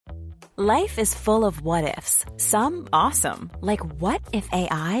Life is full of what-ifs. Some awesome, like what if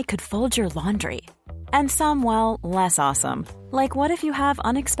AI could fold your laundry? And some, well, less awesome, like what if you have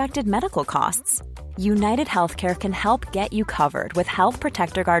unexpected medical costs? United Healthcare can help get you covered with Health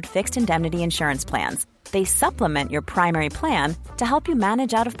Protector Guard fixed indemnity insurance plans. They supplement your primary plan to help you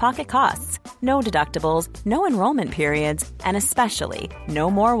manage out-of-pocket costs. No deductibles, no enrollment periods, and especially no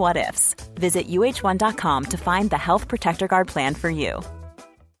more what-ifs. Visit uh1.com to find the Health Protector Guard plan for you.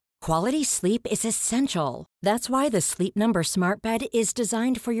 Quality sleep is essential. That's why the Sleep Number Smart Bed is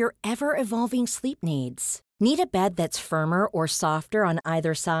designed for your ever-evolving sleep needs. Need a bed that's firmer or softer on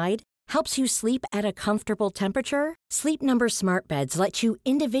either side? Helps you sleep at a comfortable temperature? Sleep Number Smart Beds let you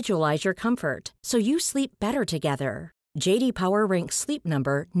individualize your comfort, so you sleep better together. J.D. Power ranks Sleep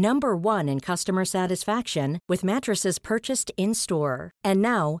Number number 1 in customer satisfaction with mattresses purchased in-store. And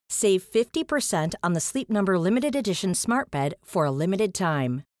now, save 50% on the Sleep Number Limited Edition Smart Bed for a limited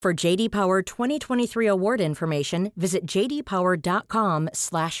time. For J.D. Power 2023 award information, visit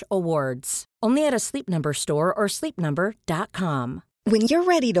jdpower.com/awards. Only at a Sleep Number store or sleepnumber.com. When you're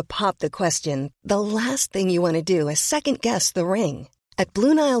ready to pop the question, the last thing you want to do is second-guess the ring. At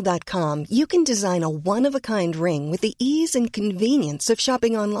BlueNile.com, you can design a one-of-a-kind ring with the ease and convenience of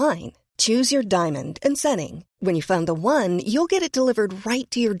shopping online. Choose your diamond and setting. When you find the one, you'll get it delivered right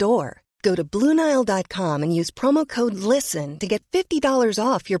to your door. Go to BlueNile.com and use promo code LISTEN to get $50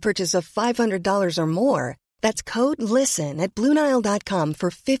 off your purchase of $500 or more. That's code LISTEN at BlueNile.com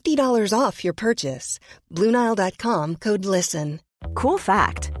for $50 off your purchase. BlueNile.com, code LISTEN. Cool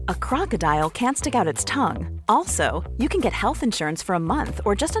fact, a crocodile can't stick out its tongue. Also, you can get health insurance for a month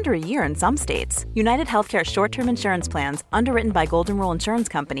or just under a year in some states. United Healthcare short-term insurance plans, underwritten by Golden Rule Insurance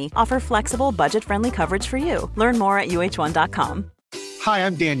Company, offer flexible, budget-friendly coverage for you. Learn more at uh1.com. Hi,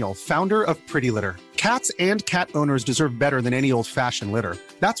 I'm Daniel, founder of Pretty Litter. Cats and cat owners deserve better than any old-fashioned litter.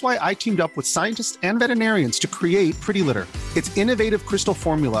 That's why I teamed up with scientists and veterinarians to create Pretty Litter. Its innovative crystal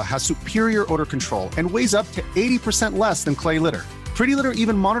formula has superior odor control and weighs up to 80% less than clay litter. Pretty Litter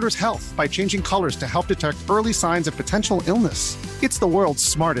even monitors health by changing colors to help detect early signs of potential illness. It's the world's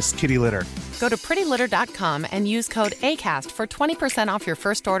smartest kitty litter. Go to prettylitter.com and use code ACAST for 20% off your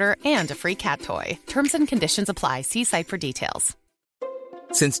first order and a free cat toy. Terms and conditions apply. See site for details.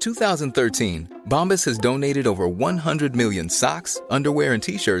 Since 2013, Bombas has donated over 100 million socks, underwear, and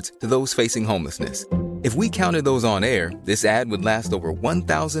T-shirts to those facing homelessness. If we counted those on air, this ad would last over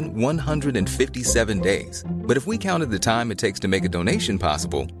 1,157 days. But if we counted the time it takes to make a donation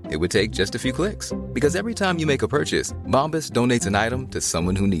possible, it would take just a few clicks. Because every time you make a purchase, Bombas donates an item to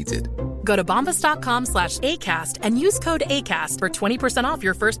someone who needs it. Go to bombas.com/ACAST and use code ACAST for 20% off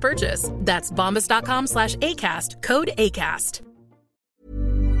your first purchase. That's bombas.com/ACAST, code ACAST.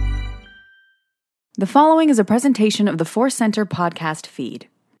 The following is a presentation of the Force Center podcast feed.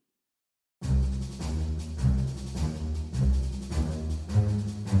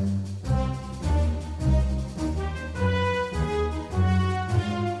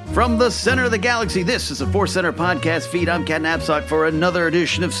 From the center of the galaxy, this is a Force Center podcast feed. I'm Cat Knapsack for another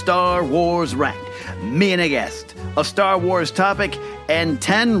edition of Star Wars Ranked. Me and a guest, a Star Wars topic, and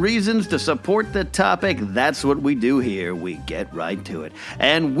 10 reasons to support the topic. That's what we do here. We get right to it.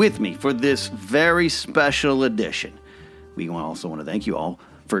 And with me for this very special edition, we also want to thank you all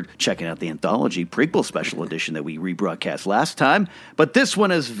for checking out the Anthology prequel special edition that we rebroadcast last time. But this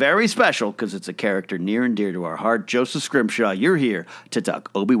one is very special because it's a character near and dear to our heart. Joseph Scrimshaw, you're here to talk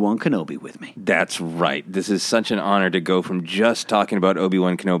Obi-Wan Kenobi with me. That's right. This is such an honor to go from just talking about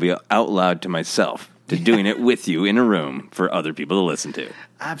Obi-Wan Kenobi out loud to myself to doing it with you in a room for other people to listen to.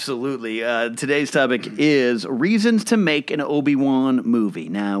 Absolutely. Today's topic is reasons to make an Obi-Wan movie.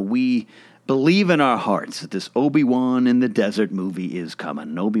 Now, we believe in our hearts that this Obi-Wan in the Desert movie is coming.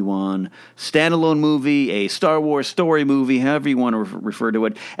 An Obi-Wan standalone movie, a Star Wars story movie, however you want to refer to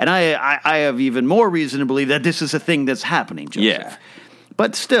it. And I have even more reason to believe that this is a thing that's happening, Joseph. Yeah.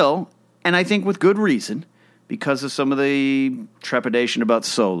 But still, and I think with good reason, because of some of the trepidation about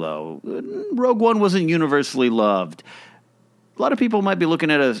Solo, Rogue One wasn't universally loved. A lot of people might be looking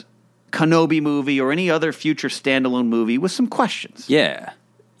at a Kenobi movie or any other future standalone movie with some questions. Yeah.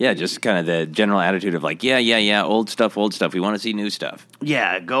 Yeah, just kind of the general attitude of like, yeah, old stuff. We want to see new stuff.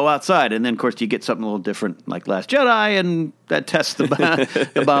 Yeah, go outside. And then, of course, you get something a little different like Last Jedi, and that tests the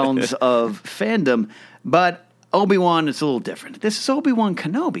bounds of fandom. But Obi-Wan is a little different. This is Obi-Wan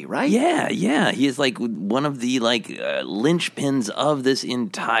Kenobi, right? Yeah. He is like one of the linchpins of this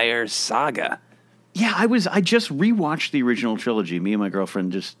entire saga. Yeah, I just rewatched the original trilogy. Me and my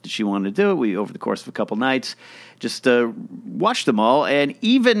girlfriend she wanted to do it. We, over the course of a couple nights, just watched them all. And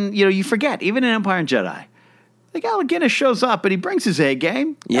even, you forget, even in Empire and Jedi, Like, Alec Guinness shows up and he brings his A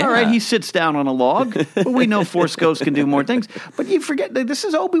game. Yeah. All right, he sits down on a log, but we know Force Ghost can do more things. But you forget that this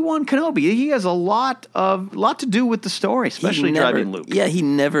is Obi-Wan Kenobi. He has a lot to do with the story, especially driving Luke. Yeah, he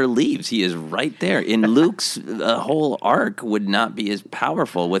never leaves. He is right there. In Luke's whole arc would not be as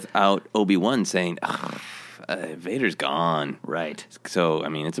powerful without Obi-Wan saying, Vader's gone. Right. So, I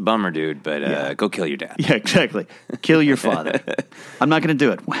mean, it's a bummer, dude, but go kill your dad. Yeah, exactly. Kill your father. I'm not going to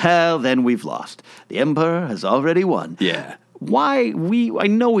do it. Well, then we've lost. The Emperor has already won. Yeah. I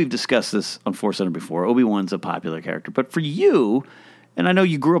know we've discussed this on Force Center before. Obi-Wan's a popular character, but for you, and I know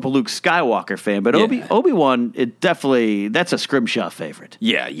you grew up a Luke Skywalker fan, but Obi-Wan, that's a Scrimshaw favorite.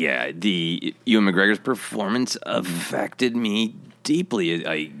 Yeah. Ewan McGregor's performance affected me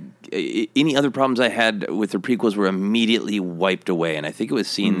deeply. Any other problems I had with the prequels were immediately wiped away, and I think it was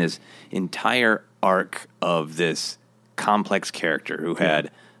seeing this entire arc of this complex character who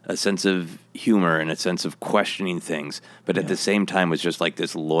had a sense of humor and a sense of questioning things, but at the same time was just like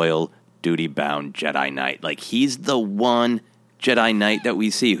this loyal, duty-bound Jedi Knight. Like, he's the one Jedi Knight that we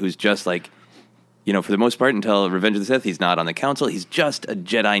see who's just like, for the most part, until Revenge of the Sith, he's not on the council. He's just a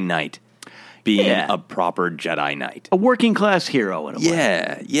Jedi Knight being a proper Jedi Knight. A working-class hero, in a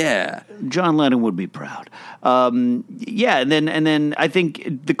way. Yeah. John Lennon would be proud. And then I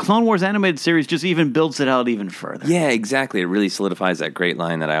think the Clone Wars animated series just even builds it out even further. Yeah, exactly. It really solidifies that great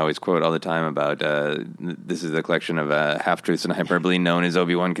line that I always quote all the time about this is the collection of half-truths and hyperbole known as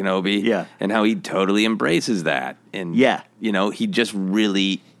Obi-Wan Kenobi. Yeah. And how he totally embraces that. And, he just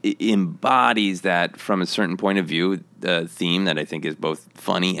really embodies that from a certain point of view, the theme that I think is both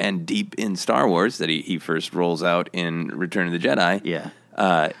funny and deep in Star Wars that he first rolls out in Return of the Jedi. Yeah.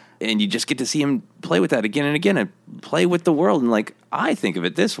 And you just get to see him play with that again and again and play with the world. And like, I think of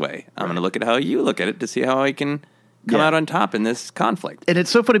it this way. I'm going to look at how you look at it to see how I can come out on top in this conflict. And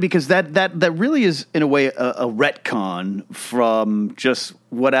it's so funny because that really is, in a way, a retcon from just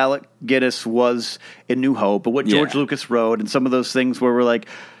what Alec Guinness was in New Hope, but what George Lucas wrote, and some of those things where we're like,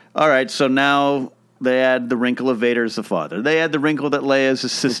 all right, so now they add the wrinkle of Vader as the father. They add the wrinkle that Leia is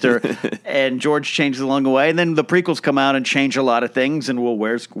his sister, and George changes along the way. And then the prequels come out and change a lot of things, and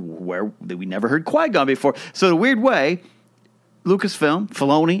where we never heard Qui-Gon before. So in a weird way, Lucasfilm,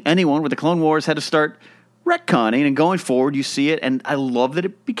 Filoni, anyone with the Clone Wars had to start retconning, and going forward, you see it, and I love that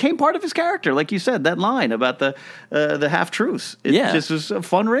it became part of his character. Like you said, that line about the half-truths. It just was a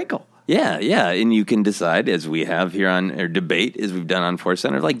fun wrinkle. Yeah, and you can decide, as we have here or debate, as we've done on Force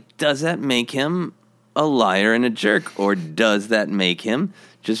Center, like, does that make him a liar and a jerk, or does that make him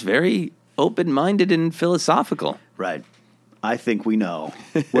just very open-minded and philosophical? Right. I think we know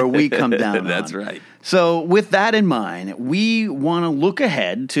where we come down That's on. right. So with that in mind, we want to look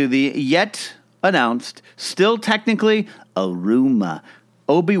ahead to the yet announced, still technically a rumor,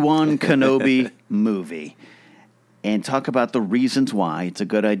 Obi-Wan Kenobi movie, and talk about the reasons why it's a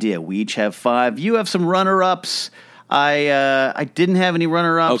good idea. We each have 5. You have some runner-ups. I didn't have any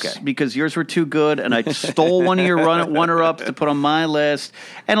runner-ups because yours were too good, and I stole one of your runner-ups to put on my list.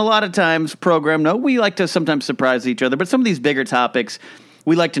 And a lot of times, we like to sometimes surprise each other, but some of these bigger topics,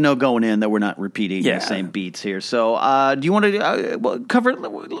 we like to know going in that we're not repeating the same beats here. So, do you want to cover?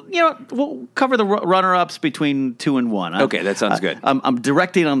 We'll cover the runner-ups between 2 and 1. Okay, that sounds good. I'm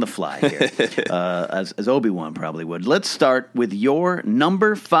directing on the fly here, as Obi-Wan probably would. Let's start with your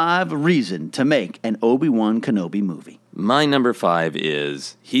number 5 reason to make an Obi-Wan Kenobi movie. My number 5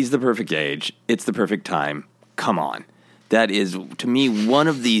 is he's the perfect age. It's the perfect time. Come on. That is, to me, one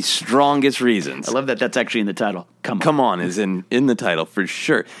of the strongest reasons. I love that that's actually in the title. Come on is in the title, for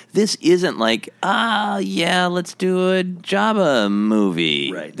sure. This isn't like, let's do a Jabba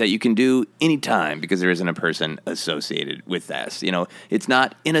movie that you can do anytime because there isn't a person associated with this. It's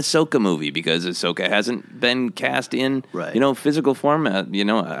not an Ahsoka movie because Ahsoka hasn't been cast in, physical form.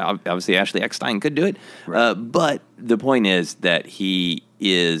 Obviously Ashley Eckstein could do it. Right. But the point is that he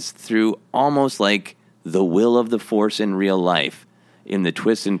is, through almost like the will of the Force in real life, in the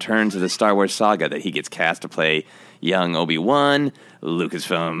twists and turns of the Star Wars saga, that he gets cast to play young Obi-Wan. Lucas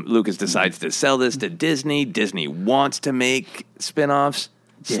decides to sell this to Disney. Disney wants to make spinoffs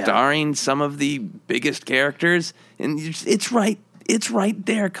starring some of the biggest characters, and it's right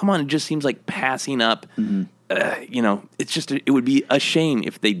there. Come on, it just seems like passing up. It's just it would be a shame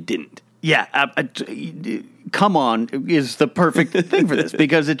if they didn't. Yeah, come on is the perfect thing for this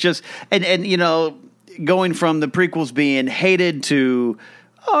because it just and going from the prequels being hated to,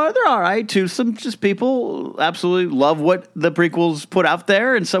 they're all right, to some just people absolutely love what the prequels put out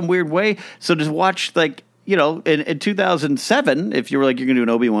there in some weird way. So just watch, in 2007, if you were like, you're going to do an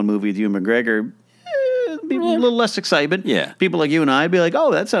Obi-Wan movie with Ewan McGregor, be a little less excitement. Yeah. People like you and I would be like,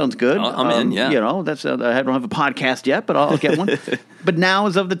 oh, that sounds good. I'm in, yeah. You know, that's I don't have a podcast yet, but I'll get one. But now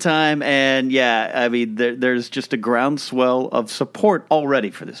is of the time, and I mean, there's just a groundswell of support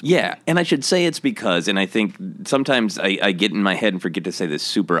already for this movie. Yeah, and I should say it's because, and I think sometimes I get in my head and forget to say this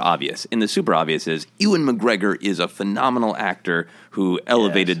super obvious. And the super obvious is Ewan McGregor is a phenomenal actor who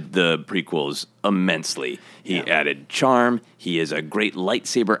elevated the prequels immensely. He added charm. He is a great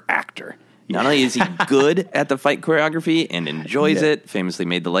lightsaber actor. Not only is he good at the fight choreography and enjoys it, famously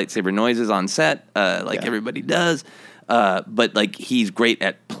made the lightsaber noises on set, everybody does, but like he's great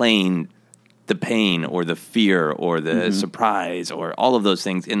at playing the pain or the fear or the surprise or all of those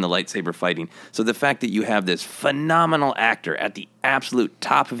things in the lightsaber fighting. So the fact that you have this phenomenal actor at the absolute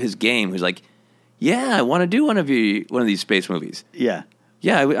top of his game who's like, yeah, I want to do one of these space movies. Yeah.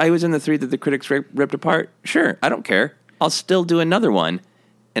 Yeah, I was in the 3 that the critics ripped apart. Sure, I don't care. I'll still do another one,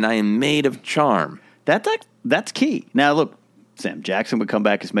 and I am made of charm. That's key. Now, look, Sam Jackson would come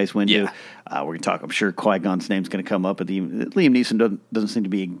back as Mace Windu. Yeah. We're going to talk, I'm sure Qui-Gon's name's going to come up, but Liam Neeson doesn't seem to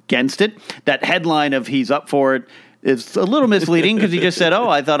be against it. That headline of he's up for it is a little misleading because he just said, oh,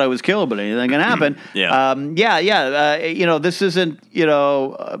 I thought I was killed, but anything can happen. This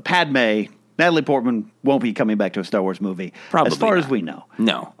isn't, Padme. Natalie Portman won't be coming back to a Star Wars movie, Probably as far not. as we know.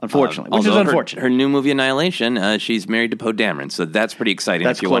 No. Unfortunately, which is unfortunate. Her new movie, Annihilation, she's married to Poe Dameron, so that's pretty exciting.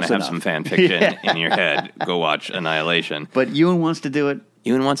 That's if you want to have close some enough. fan fiction in your head, go watch Annihilation. But Ewan wants to do it.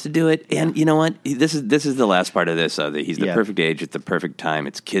 Ewan wants to do it, and you know what? This is the last part of this. That he's the perfect age, it's the perfect time,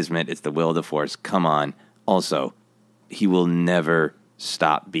 it's kismet, it's the will of the Force. Come on. Also, he will never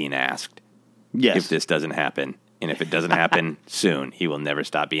stop being asked if this doesn't happen. And if it doesn't happen soon, he will never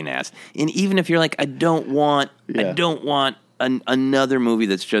stop being asked. And even if you're like, I don't want another movie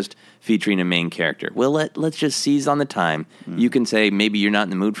that's just featuring a main character. Well, let's just seize on the time. You can say, maybe you're not in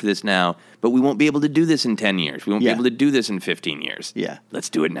the mood for this now, but we won't be able to do this in 10 years. We won't be able to do this in 15 years. Yeah.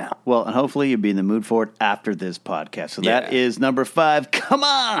 Let's do it now. Well, and hopefully you'll be in the mood for it after this podcast. So that is number 5. Come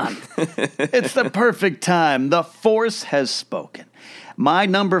on! It's the perfect time. The Force has spoken. My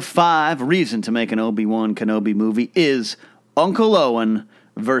number 5 reason to make an Obi-Wan Kenobi movie is Uncle Owen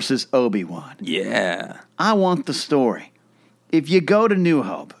versus Obi-Wan. Yeah. I want the story. If you go to New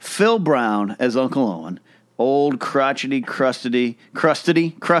Hope, Phil Brown as Uncle Owen, old crotchety, crustedy,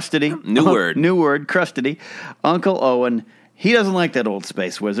 new word, crustedy, Uncle Owen, he doesn't like that old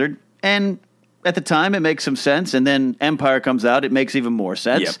space wizard, and at the time, it makes some sense, and then Empire comes out, it makes even more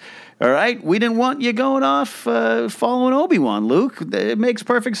sense. Yep. All right, we didn't want you going off following Obi-Wan, Luke. It makes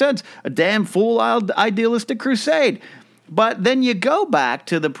perfect sense. A damn fool idealistic crusade. But then you go back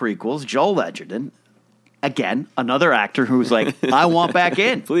to the prequels, Joel Edgerton, again, another actor who's like, I want back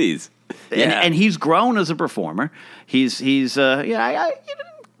in. Please. Yeah. And he's grown as a performer. He's he's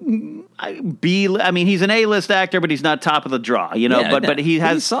an A-list actor, but he's not top of the draw, you know. Yeah, but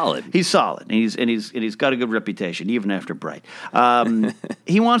he's solid. He's solid, and he's got a good reputation, even after Bright.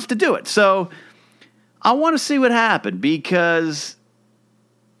 He wants to do it, so I want to see what happened because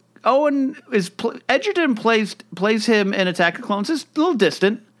Edgerton plays him in Attack of the Clones. It's a little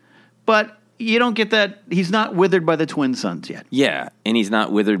distant, but you don't get that. He's not withered by the twin suns yet. Yeah, and he's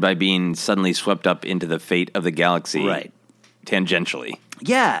not withered by being suddenly swept up into the fate of the galaxy, right? Tangentially.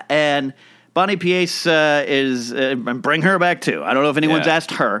 Yeah, and Bonnie Piesse is bring her back too. I don't know if anyone's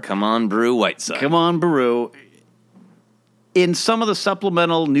asked her. Come on, Beru Whiteside. Come on, Beru. In some of the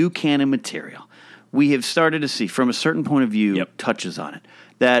supplemental new canon material, we have started to see, from a certain point of view, touches on it,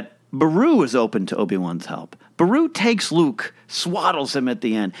 that Beru is open to Obi-Wan's help. Beru takes Luke, swaddles him at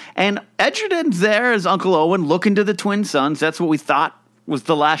the end. And Edgerton's there as Uncle Owen, looking to the twin suns. That's what we thought was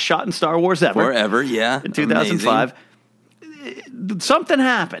the last shot in Star Wars ever. Forever, yeah. In 2005. Something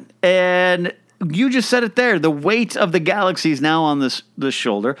happened. And you just said it there. The weight of the galaxy is now on this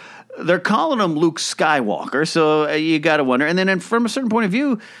shoulder. They're calling him Luke Skywalker, so you got to wonder. And then from a certain point of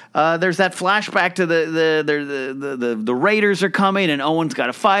view, there's that flashback to the Raiders are coming, and Owen's got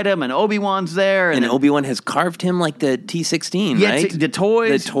to fight him, and Obi-Wan's there. And Obi-Wan has carved him like the T-16, right? The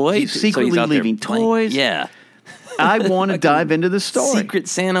toys. The toys. He's secretly leaving toys. Yeah. I want to dive into the story. Secret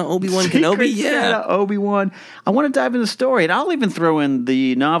Santa Obi-Wan Kenobi? Santa Obi-Wan. I want to dive into the story, and I'll even throw in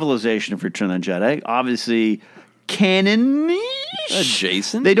the novelization of Return of the Jedi. Obviously, canon-ish.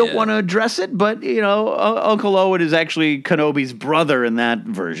 Adjacent. They don't want to address it, but, Uncle Owen is actually Kenobi's brother in that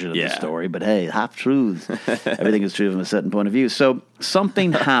version of the story. But hey, half truths. Everything is true from a certain point of view. So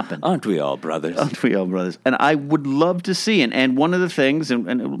something happened. Aren't we all brothers? Aren't we all brothers? And I would love to see it. And one of the things, and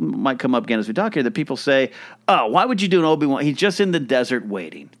it might come up again as we talk here, that people say, oh, why would you do an Obi-Wan? He's just in the desert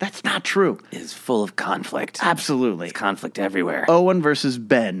waiting. That's not true. It's full of conflict. Absolutely. There's conflict everywhere. Owen versus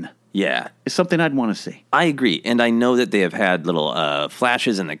Ben. Yeah. is something I'd want to see. I agree. And I know that they have had little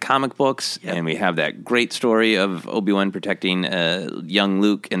flashes in the comic books, and we have that great story of Obi-Wan protecting young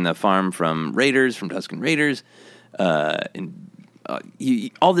Luke in the farm from Tusken Raiders, and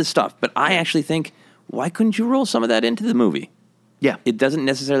all this stuff. But I actually think, why couldn't you roll some of that into the movie? Yeah. It doesn't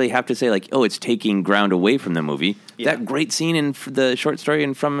necessarily have to say, like, oh, it's taking ground away from the movie. Yeah. That great scene in the short story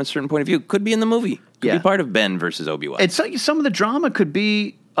and from a certain point of view could be in the movie. Could be part of Ben versus Obi-Wan. And so some of the drama could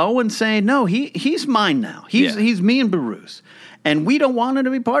be Owen saying, no, he's mine now. He's me and Beru's. And we don't want him to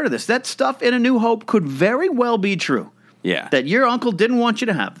be part of this. That stuff in A New Hope could very well be true. Yeah. That your uncle didn't want you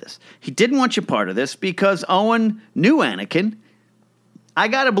to have this. He didn't want you part of this because Owen knew Anakin. I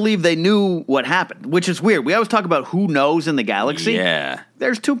got to believe they knew what happened, which is weird. We always talk about who knows in the galaxy. Yeah.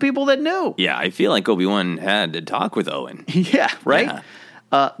 There's two people that knew. Yeah, I feel like Obi-Wan had to talk with Owen. Yeah, right?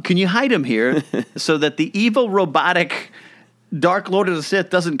 Yeah. Can you hide him here so that the evil robotic Dark Lord of the Sith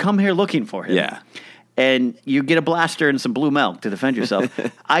doesn't come here looking for him? Yeah. And you get a blaster and some blue milk to defend yourself.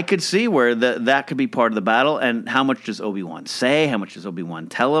 I could see where that could be part of the battle. And how much does Obi-Wan say? How much does Obi-Wan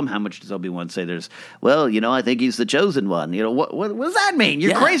tell him? How much does Obi-Wan say I think he's the chosen one? What does that mean?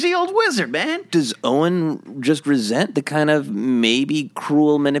 You're crazy old wizard, man. Does Owen just resent the kind of maybe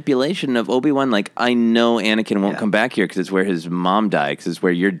cruel manipulation of Obi-Wan? Like, I know Anakin won't come back here because it's where his mom died, because it's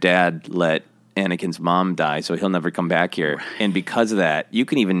where your dad let Anakin's mom die, so he'll never come back here. And because of that, you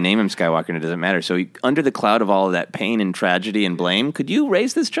can even name him Skywalker and it doesn't matter. So under the cloud of all of that pain and tragedy and blame, could you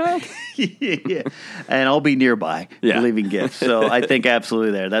raise this child? Yeah. And I'll be nearby leaving gifts. So I think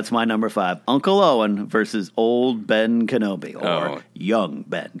absolutely there. That's my number 5. Uncle Owen versus old Ben Kenobi or young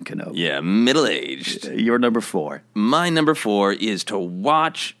Ben Kenobi. Yeah, middle-aged. Your number 4. My number 4 is to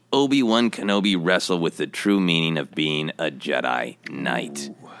watch Obi-Wan Kenobi wrestle with the true meaning of being a Jedi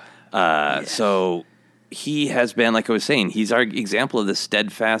Knight. So he has been, like I was saying, he's our example of the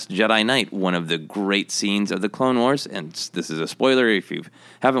steadfast Jedi Knight, one of the great scenes of the Clone Wars. And this is a spoiler if you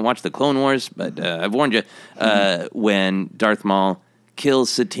haven't watched the Clone Wars, but I've warned you. When Darth Maul kills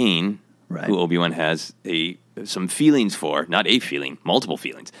Satine, who Obi-Wan has some feelings for, not a feeling, multiple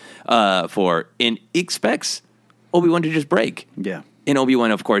feelings for, and expects Obi-Wan to just break. Yeah. And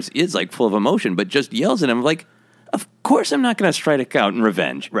Obi-Wan, of course, is like full of emotion, but just yells at him like, of course I'm not going to strike out in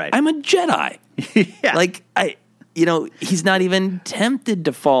revenge. Right. I'm a Jedi. Yeah. Like, he's not even tempted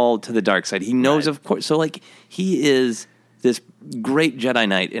to fall to the dark side. He knows, of course. So, like, he is this great Jedi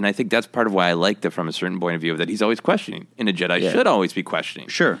Knight, and I think that's part of why I liked it from a certain point of view, that he's always questioning. And a Jedi should always be questioning.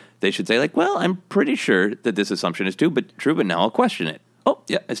 Sure. They should say, like, well, I'm pretty sure that this assumption is true, but now I'll question it. Oh,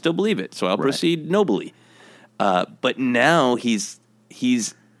 yeah, I still believe it, so I'll proceed nobly. But now he's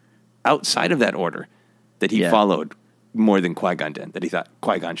outside of that order that he followed more than Qui-Gon did, that he thought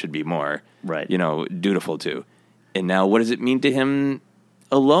Qui-Gon should be more, dutiful to. And now what does it mean to him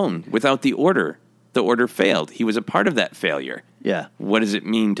alone, without the order? The order failed. He was a part of that failure. Yeah. What does it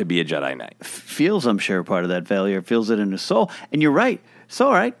mean to be a Jedi Knight? Feels, I'm sure, part of that failure. Feels it in his soul. And you're right. It's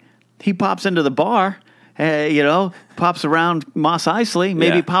all right. He pops into the bar, pops around Mos Eisley,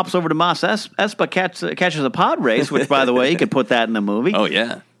 maybe pops over to Mos Espa, catches a pod race, which, by the way, you could put that in the movie. Oh,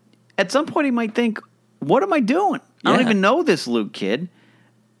 yeah. At some point, he might think, what am I doing? I don't even know this Luke kid.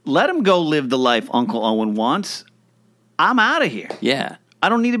 Let him go live the life Uncle Owen wants. I'm out of here. Yeah. I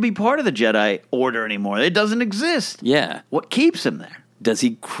don't need to be part of the Jedi Order anymore. It doesn't exist. Yeah. What keeps him there? Does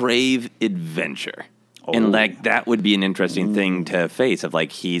he crave adventure? And, like, that would be an interesting thing to face, of,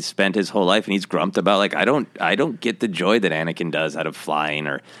 like, he's spent his whole life and he's grumped about, like, I don't get the joy that Anakin does out of flying,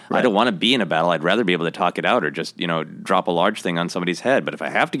 or I don't want to be in a battle. I'd rather be able to talk it out, or just, drop a large thing on somebody's head. But if I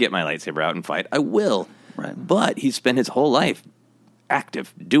have to get my lightsaber out and fight, I will. Right. But he's spent his whole life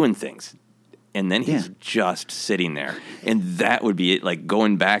active, doing things. And then he's just sitting there. And that would be it, like,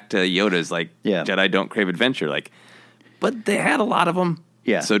 going back to Yoda's, like, Jedi don't crave adventure. Like, but they had a lot of them.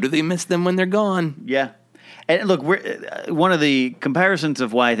 Yeah. So do they miss them when they're gone? Yeah. And look, one of the comparisons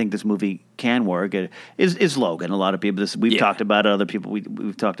of why I think this movie can work is Logan. A lot of people, we've talked about it, other people,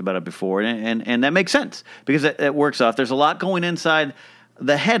 we've talked about it before, and that makes sense because it works off. There's a lot going inside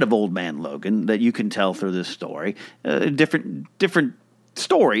the head of Old Man Logan that you can tell through this story. Different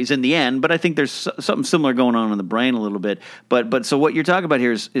stories in the end, but I think there's something similar going on in the brain a little bit. But so what you're talking about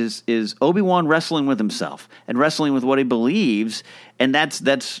here is Obi-Wan wrestling with himself and wrestling with what he believes, and that's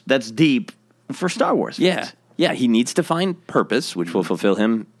deep for Star Wars fans. Yeah, he needs to find purpose, which will fulfill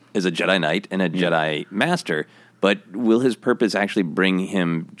him as a Jedi Knight and a Jedi Master, but will his purpose actually bring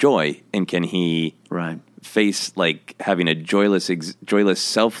him joy, and can he face, like, having a joyless,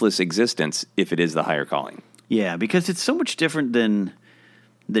 selfless existence if it is the higher calling? Yeah, because it's so much different than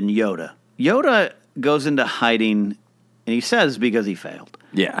Yoda. Yoda goes into hiding, and he says because he failed.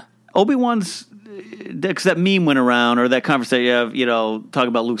 Yeah. Obi-Wan's, because that meme went around, or that conversation of, talking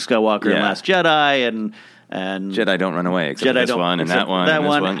about Luke Skywalker and Last Jedi, and Jedi don't run away, except Jedi this one and that one and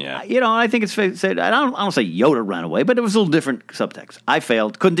this one. Yeah. I think it's fair to say, I don't say Yoda ran away, but it was a little different subtext. I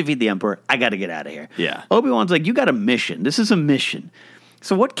failed, couldn't defeat the Emperor, I got to get out of here. Yeah. Obi-Wan's like, you got a mission. This is a mission.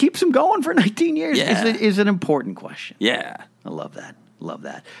 So what keeps him going for 19 years is an important question. Yeah. I love that. Love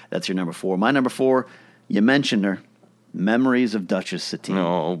that. That's your number 4. My number 4, you mentioned her, Memories of Duchess Satine.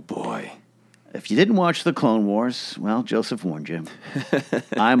 Oh, boy. If you didn't watch the Clone Wars, well, Joseph warned you.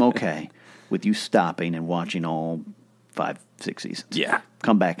 I'm okay with you stopping and watching all 5, 6 seasons. Yeah.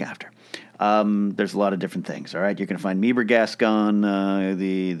 Come back after. There's a lot of different things, all right? You're going to find Meeber Gascon,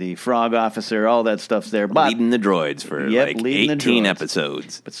 the frog officer, all that stuff's there. But, leading the droids for 18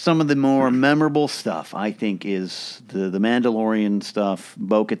 episodes. But some of the more memorable stuff, I think, is the Mandalorian stuff,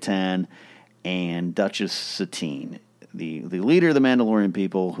 Bo-Katan, and Duchess Satine, the leader of the Mandalorian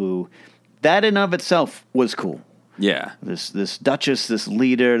people, who, that in of itself was cool. Yeah. This Duchess, this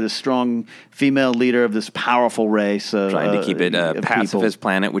leader, this strong female leader of this powerful race. Trying to keep it a pacifist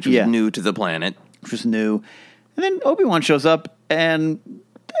planet, which was new to the planet. Which was new. And then Obi-Wan shows up, and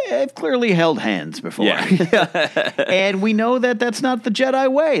they've clearly held hands before. Yeah. And we know that that's not the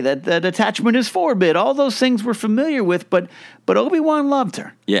Jedi way, that attachment is forbid. All those things we're familiar with, but Obi-Wan loved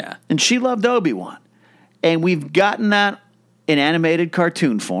her. Yeah. And she loved Obi-Wan. And we've gotten that in animated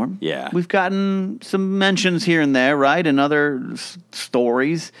cartoon form. Yeah. We've gotten some mentions here and there, right, in other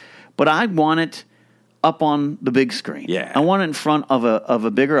stories. But I want it up on the big screen. Yeah. I want it in front of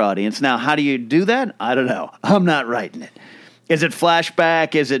a bigger audience. Now, how do you do that? I don't know. I'm not writing it. Is it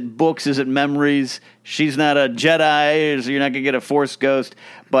flashback? Is it books? Is it memories? She's not a Jedi, so you're not going to get a Force ghost.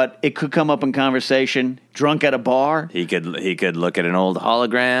 But it could come up in conversation. Drunk at a bar. He could look at an old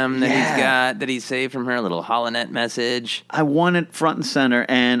hologram that he's got, that he saved from her, a little holonet message. I want it front and center,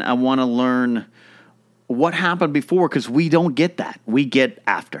 and I want to learn what happened before, because we don't get that. We get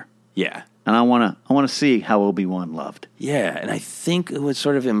after. Yeah. And I want to see how Obi-Wan loved. Yeah, and I think it was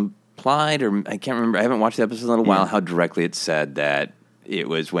sort of implied, or I can't remember, I haven't watched the episode in a little while, how directly it said that it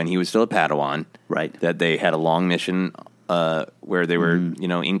was when he was still a Padawan, right? That they had a long mission where they were,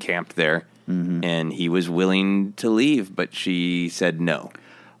 encamped there, and he was willing to leave, but she said no.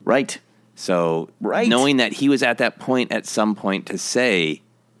 Right. So knowing that he was at that point at some point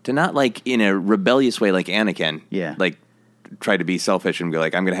to not like in a rebellious way like Anakin, like try to be selfish and be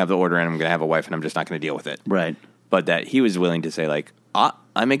like, I'm going to have the order and I'm going to have a wife and I'm just not going to deal with it. Right. But that he was willing to say like,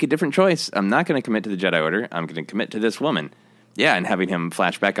 I make a different choice. I'm not going to commit to the Jedi Order. I'm going to commit to this woman. Yeah, and having him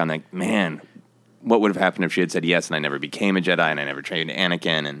flash back on like, man, what would have happened if she had said yes and I never became a Jedi and I never trained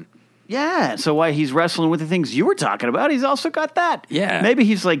Anakin and... Yeah, so while he's wrestling with the things you were talking about, he's also got that. Yeah. Maybe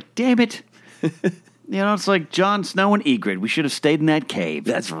he's like, damn it. It's like Jon Snow and Ygritte. We should have stayed in that cave.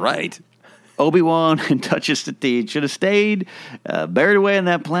 That's right. Obi-Wan and Duchess Satine should have stayed buried away on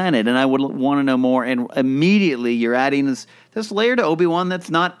that planet, and I would want to know more. And immediately you're adding this layer to Obi-Wan that's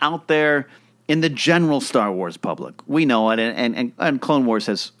not out there in the general Star Wars public. We know it, and Clone Wars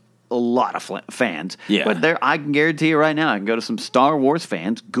has a lot of fans. Yeah. But I can guarantee you right now, I can go to some Star Wars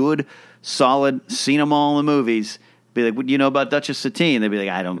fans, good, solid, seen them all in the movies, be like, what do you know about Duchess Satine? They'd be like,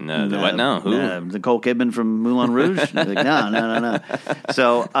 I don't know. What? No, who? Nicole Kidman from Moulin Rouge? They'd be like, no.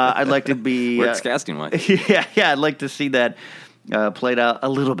 So I'd like to be... Works casting-wise. Yeah, I'd like to see that played out a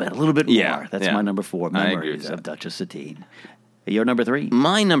little bit more. That's my number 4, Memories of Duchess Satine. Your number 3?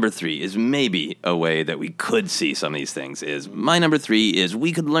 My number 3 is maybe a way that we could see some of these things. My number 3 is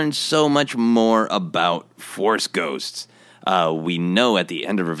we could learn so much more about Force ghosts. We know at the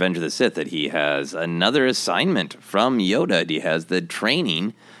end of Revenge of the Sith that he has another assignment from Yoda. He has the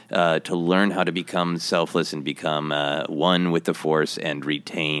training to learn how to become selfless and become one with the Force and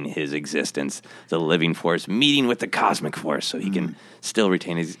retain his existence. The living Force meeting with the cosmic Force so he can still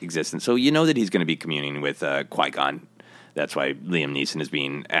retain his existence. So you know that he's going to be communing with Qui-Gon. That's why Liam Neeson is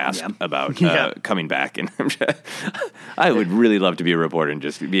being asked about coming back. And I would really love to be a reporter and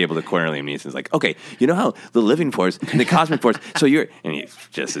just be able to corner Liam Neeson. It's like, okay, you know how the living Force and the cosmic Force, so you're... And he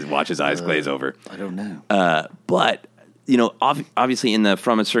just watch his eyes glaze over. I don't know. But, obviously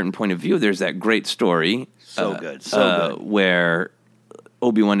from a certain point of view, there's that great story. So good. Where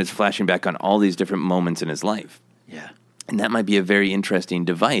Obi-Wan is flashing back on all these different moments in his life. Yeah. And that might be a very interesting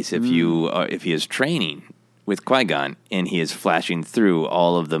device if if he is training with Qui-Gon, and he is flashing through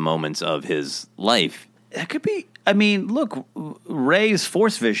all of the moments of his life. That could be... I mean, look, Rey's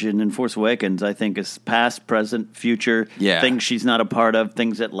Force vision in Force Awakens, I think, is past, present, future, things she's not a part of,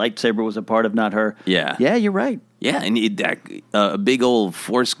 things that Lightsaber was a part of, not her. Yeah. Yeah, you're right. Yeah, and a big old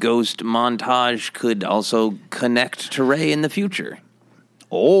Force Ghost montage could also connect to Rey in the future.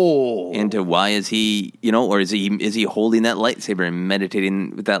 into why is he, or is he holding that lightsaber and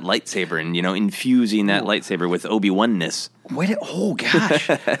meditating with that lightsaber and, infusing that lightsaber with Obi-Wan-ness. Oh gosh.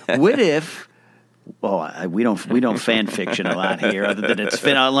 What if we don't fan fiction a lot here other than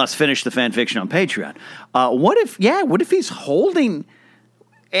let's finish the fan fiction on Patreon. What if he's holding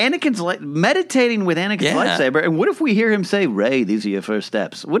meditating with Anakin's lightsaber, and what if we hear him say, "Rey, these are your first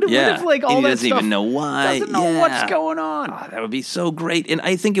steps"? What if like all and he that doesn't stuff even know why, doesn't know what's going on? Oh, that would be so great, and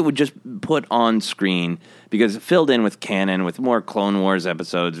I think it would just put on screen because filled in with canon, with more Clone Wars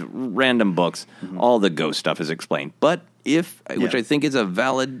episodes, random books, all the ghost stuff is explained. But which I think is a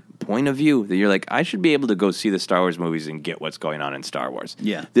valid point of view, that you're like, I should be able to go see the Star Wars movies and get what's going on in Star Wars.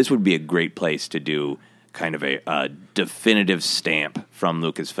 Yeah, this would be a great place to do kind of a definitive stamp from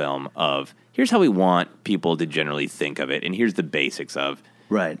Lucasfilm of here's how we want people to generally think of it, and here's the basics of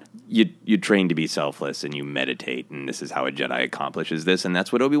you train to be selfless and you meditate, and this is how a Jedi accomplishes this, and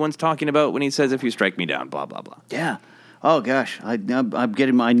that's what Obi-Wan's talking about when he says, if you strike me down, blah blah blah. Yeah. Oh gosh, I'm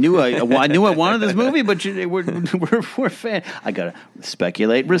getting. I knew I wanted this movie, but we're fan. I gotta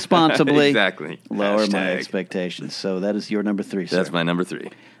speculate responsibly. Exactly. Lower my expectations. So that is your number 3. Sir. That's my number 3.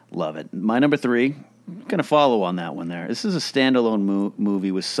 Love it. My number 3. I'm going to follow on that one there. This is a standalone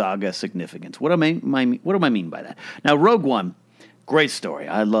movie with saga significance. What do I mean by that? Now, Rogue One, great story.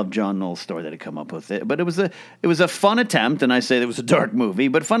 I love John Knoll's story that he come up with it. But it was a fun attempt, and I say it was a dark movie,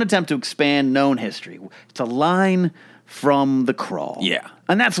 but fun attempt to expand known history. It's a line from The Crawl. Yeah.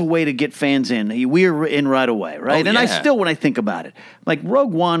 And that's a way to get fans in. We're in right away, right? And I still, when I think about it, like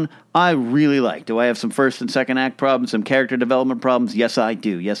Rogue One, I really like. Do I have some first and second act problems, some character development problems? Yes, I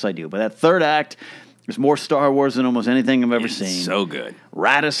do. But that third act, there's more Star Wars than almost anything I've ever seen. So good.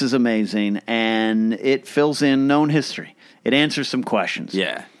 Raddus is amazing, and it fills in known history. It answers some questions.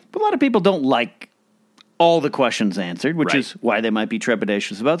 Yeah. But a lot of people don't like all the questions answered, which is why they might be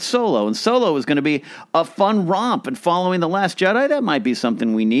trepidatious about Solo. And Solo is going to be a fun romp. And following The Last Jedi, that might be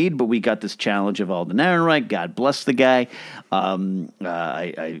something we need. But we got this challenge of Alden Ehrenreich. God bless the guy. I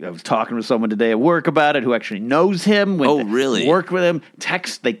was talking with someone today at work about it who actually knows him. Really? Worked with him.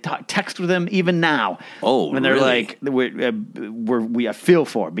 They text with him even now. Oh, and they're really? like, I feel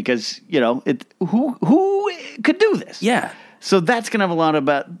for it because, who could do this? Yeah. So that's going to have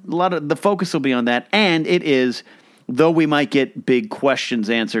a lot of the focus will be on that. And it is, though we might get big questions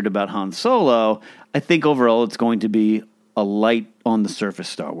answered about Han Solo, I think overall it's going to be a light on the surface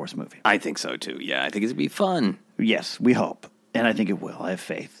Star Wars movie. I think so too. Yeah, I think it's going to be fun. Yes, we hope. And I think it will. I have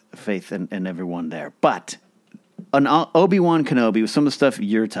faith in everyone there. But an Obi-Wan Kenobi with some of the stuff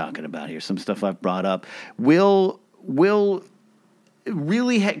you're talking about here, some stuff I've brought up, will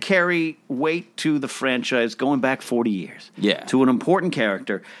really carry weight to the franchise going back 40 years. Yeah. To an important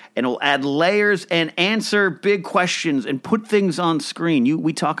character, and it'll add layers and answer big questions and put things on screen.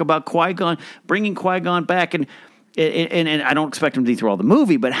 We talk about Qui-Gon, bringing Qui-Gon back, and I don't expect him to be through all the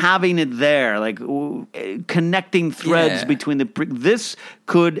movie, but having it there, like connecting threads between this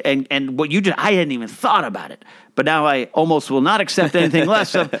could, and what you did, I hadn't even thought about it. But now I almost will not accept anything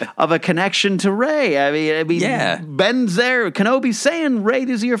less of a connection to Rey. I mean, Ben's there. Kenobi's saying, Rey,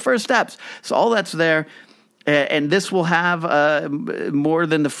 these are your first steps. So all that's there. And this will have, more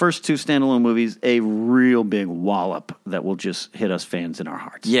than the first 2 standalone movies, a real big wallop that will just hit us fans in our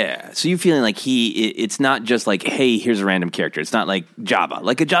hearts. Yeah. So you're feeling like it's not just like, hey, here's a random character. It's not like Jabba.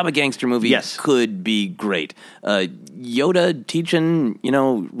 Like a Jabba gangster movie could be great. Yoda teaching,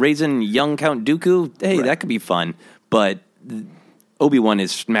 raising young Count Dooku, hey, that could be fun. But Obi-Wan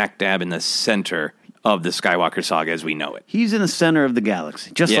is smack dab in the center of the Skywalker saga as we know it. He's in the center of the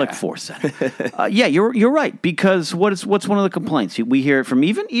galaxy, just like Force Center. You're right, because what's one of the complaints? We hear it from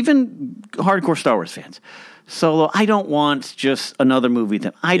even hardcore Star Wars fans. Solo, I don't want just another movie.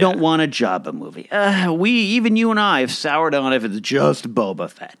 I don't want a Jabba movie. Even you and I have soured on if it's just Boba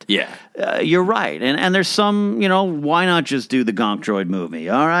Fett. Yeah. You're right. And there's some, why not just do the Gonk Droid movie?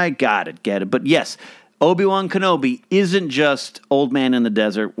 All right, get it. But yes, Obi-Wan Kenobi isn't just old man in the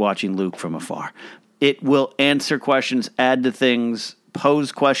desert watching Luke from afar. It will answer questions, add to things,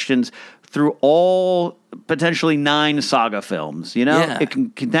 pose questions through all potentially 9 saga films. It can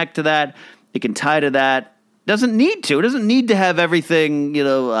connect to that. It can tie to that. Doesn't need to. It doesn't need to have everything.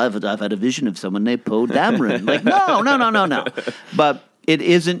 I've had a vision of someone named Poe Dameron. Like no. But it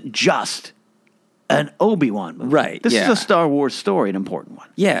isn't just an Obi-Wan movie. Right. This is a Star Wars story, an important one.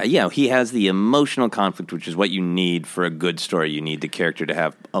 Yeah. He has the emotional conflict, which is what you need for a good story. You need the character to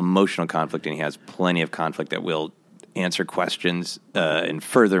have emotional conflict, and he has plenty of conflict that will answer questions and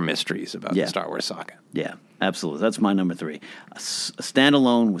further mysteries about the Star Wars saga. Yeah. absolutely. That's my number 3. A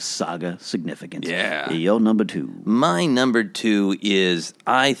standalone with saga significance. Yeah. Your number 2. My number 2 is,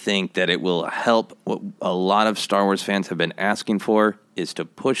 I think that it will help what a lot of Star Wars fans have been asking for, is to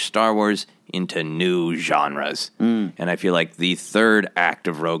push Star Wars into new genres. And I feel like the third act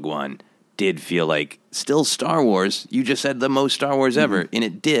of Rogue One did feel like still Star Wars. You just said the most Star Wars ever, and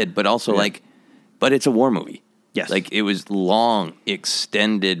it did, but also but it's a war movie. Yes. Like, it was long,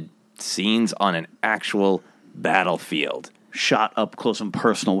 extended scenes on an actual battlefield. Shot up close and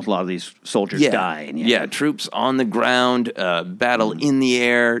personal with a lot of these soldiers dying. Yeah, troops on the ground, battle in the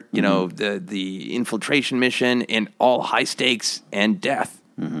air, you know, the infiltration mission, and all high stakes and death.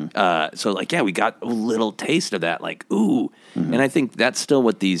 So, like, we got a little taste of that, like, ooh. And I think that's still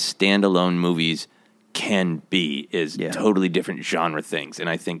what these standalone movies can be, is totally different genre things. And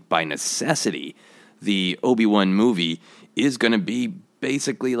I think by necessity, the Obi-Wan movie is going to be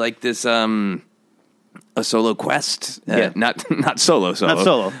basically like this a solo quest. Not solo. Not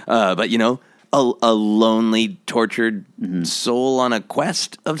solo. But, you know, a lonely, tortured soul on a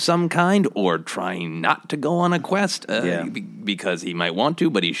quest of some kind, or trying not to go on a quest because he might want to,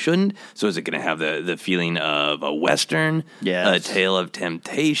 but he shouldn't. So is it going to have the feeling of a Western, a tale of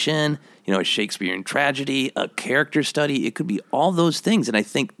temptation, you know, a Shakespearean tragedy, a character study? It could be all those things. And I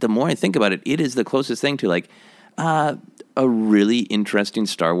think the more I think about it, it is the closest thing to, like, a really interesting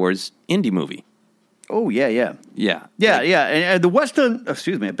Star Wars indie movie. Oh, yeah. Yeah. And the Western,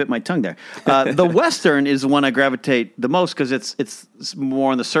 excuse me, I bit my tongue there. The Western is the one I gravitate the most because it's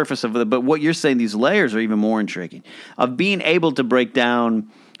more on the surface of it. But what you're saying, these layers are even more intriguing. Of being able to break down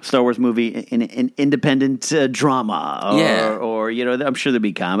Star Wars movie in an independent drama. Or, you know, I'm sure there'll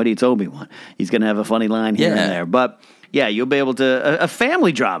be comedy. It's Obi-Wan. He's going to have a funny line here and there. But... yeah, you'll be able to a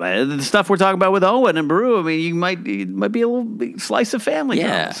family drama. The stuff we're talking about with Owen and Beru. I mean, it might be a little slice of family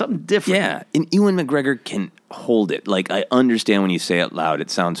drama, something different. Yeah, and Ewan McGregor can hold it. Like, I understand when you say it loud,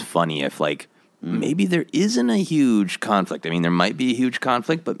 it sounds funny if, like, maybe there isn't a huge conflict. I mean, there might be a huge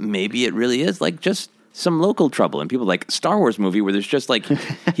conflict, but maybe it really is, like, just some local trouble. And people like Star Wars movie where there's just, like,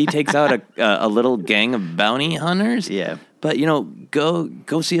 he takes out a little gang of bounty hunters. Yeah, but, you know,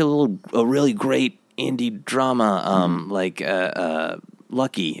 go see a really great indie drama, like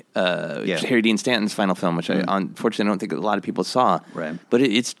Lucky, Harry Dean Stanton's final film, which I unfortunately don't think a lot of people saw. Right. But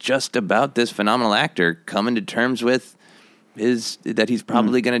it's just about this phenomenal actor coming to terms with that he's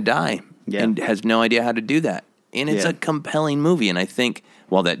probably going to die and has no idea how to do that. And it's a compelling movie. And I think,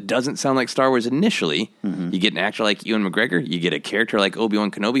 while that doesn't sound like Star Wars initially, you get an actor like Ewan McGregor, you get a character like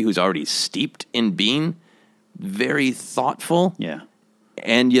Obi-Wan Kenobi who's already steeped in being very thoughtful. Yeah.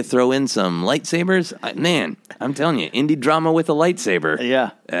 And you throw in some lightsabers. Man, I'm telling you, indie drama with a lightsaber.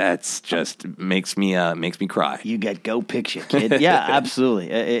 Yeah, that's just makes me cry. You get go picture, kid. Yeah, absolutely.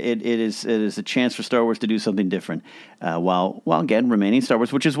 It is a chance for Star Wars to do something different, while again remaining Star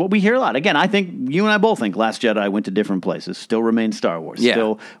Wars, which is what we hear a lot. Again, I think you and I both think Last Jedi went to different places. Still remains Star Wars. Yeah.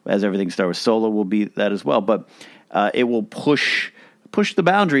 Still, as everything Star Wars, Solo will be that as well. But it will push the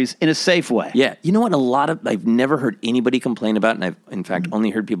boundaries in a safe way. Yeah. You know what? I've never heard anybody complain about, and I've, in fact,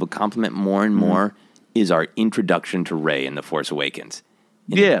 only heard people compliment more and more, is our introduction to Rey in The Force Awakens.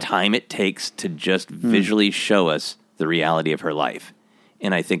 And the time it takes to just visually show us the reality of her life.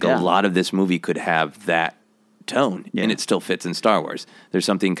 And I think a lot of this movie could have that tone, and it still fits in Star Wars. There's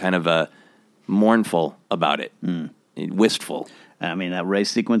something kind of mournful about it, wistful. I mean, that Rey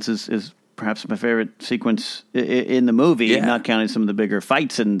sequence is perhaps my favorite sequence in the movie, not counting some of the bigger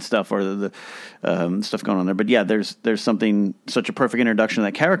fights and stuff or the stuff going on there. But yeah, there's something, such a perfect introduction to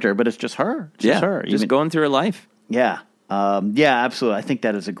that character, but it's just her. It's just her. Just going through her life. Yeah. Absolutely. I think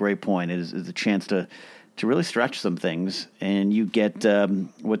that is a great point. It is a chance to really stretch some things. And you get,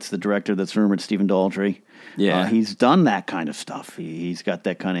 what's the director that's rumored, Stephen Daldry? Yeah. He's done that kind of stuff. He's got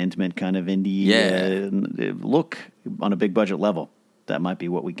that kind of intimate, kind of indie look on a big budget level. That might be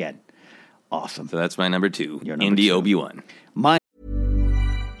what we get. Awesome. So that's my number 2, Indie Obi-Wan.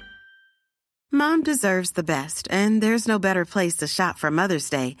 Mom deserves the best, and there's no better place to shop for Mother's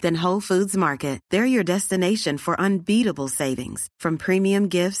Day than Whole Foods Market. They're your destination for unbeatable savings, from premium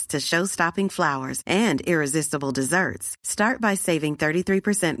gifts to show-stopping flowers and irresistible desserts. Start by saving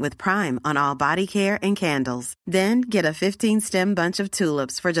 33% with Prime on all body care and candles. Then get a 15-stem bunch of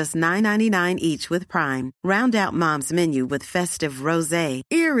tulips for just $9.99 each with Prime. Round out Mom's menu with festive rosé,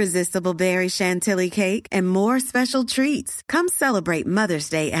 irresistible berry chantilly cake, and more special treats. Come celebrate Mother's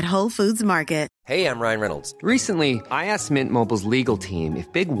Day at Whole Foods Market. Hey, I'm Ryan Reynolds. Recently, I asked Mint Mobile's legal team if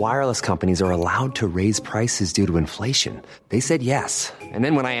big wireless companies are allowed to raise prices due to inflation. They said yes. And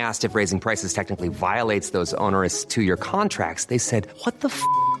then when I asked if raising prices technically violates those onerous 2-year contracts, they said, "What the f***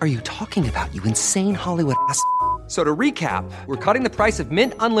 are you talking about, you insane Hollywood ass?" So to recap, we're cutting the price of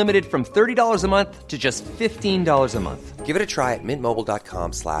Mint Unlimited from $30 a month to just $15 a month. Give it a try at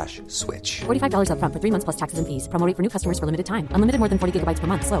mintmobile.com/switch. $45 up front for 3 months plus taxes and fees. Promo rate for new customers for limited time. Unlimited more than 40 gigabytes per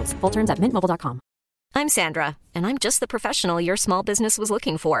month. Slows full terms at mintmobile.com. I'm Sandra, and I'm just the professional your small business was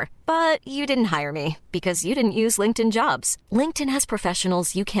looking for. But you didn't hire me because you didn't use LinkedIn Jobs. LinkedIn has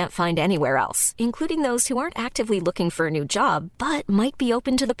professionals you can't find anywhere else, including those who aren't actively looking for a new job, but might be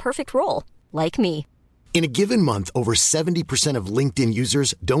open to the perfect role, like me. In a given month, over 70% of LinkedIn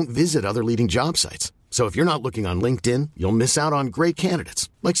users don't visit other leading job sites. So if you're not looking on LinkedIn, you'll miss out on great candidates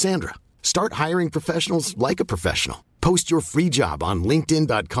like Sandra. Start hiring professionals like a professional. Post your free job on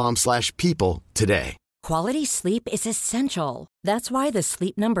linkedin.com/people today. Quality sleep is essential. That's why the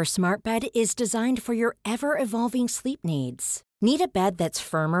Sleep Number Smart Bed is designed for your ever-evolving sleep needs. Need a bed that's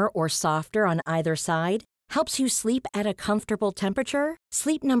firmer or softer on either side? Helps you sleep at a comfortable temperature?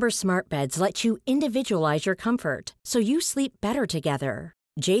 Sleep Number Smart Beds let you individualize your comfort, so you sleep better together.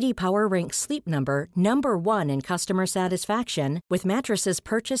 J.D. Power ranks Sleep Number number 1 in customer satisfaction with mattresses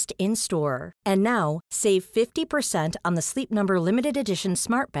purchased in-store. And now, save 50% on the Sleep Number Limited Edition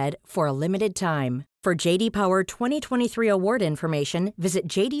Smart Bed for a limited time. For J.D. Power 2023 award information, visit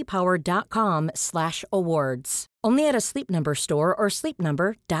jdpower.com/awards. Only at a Sleep Number store or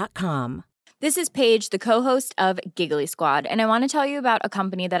sleepnumber.com. This is Paige, the co-host of Giggly Squad, and I want to tell you about a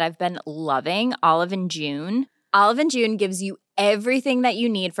company that I've been loving, Olive & June. Olive & June gives you everything that you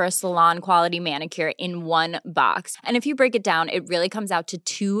need for a salon-quality manicure in one box. And if you break it down, it really comes out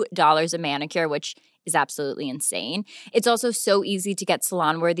to $2 a manicure, which is absolutely insane. It's also so easy to get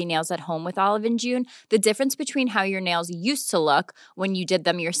salon-worthy nails at home with Olive & June. The difference between how your nails used to look when you did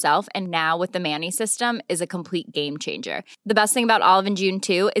them yourself and now with the Mani system is a complete game changer. The best thing about Olive & June,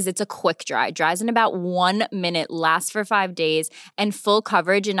 too, is it's a quick dry. Dries in about 1 minute, lasts for 5 days, and full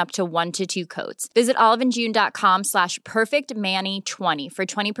coverage in up to 1 to 2 coats. Visit oliveandjune.com/perfectmani20 for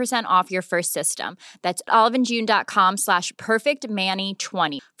 20% off your first system. That's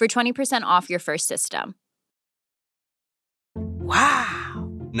oliveandjune.com/perfectmani20 for 20% off your first system. Wow.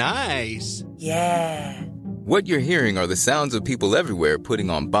 Nice. Yeah. What you're hearing are the sounds of people everywhere putting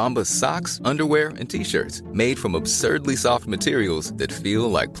on Bombas socks, underwear, and T-shirts made from absurdly soft materials that feel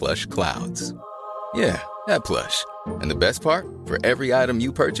like plush clouds. Yeah, that plush. And the best part? For every item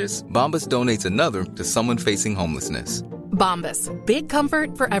you purchase, Bombas donates another to someone facing homelessness. Bombas. Big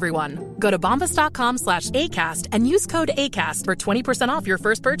comfort for everyone. Go to bombas.com/ACAST and use code ACAST for 20% off your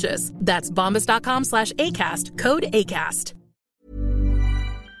first purchase. That's bombas.com/ACAST. Code ACAST.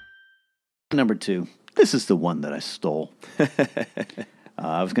 Number 2. This is the one that I stole.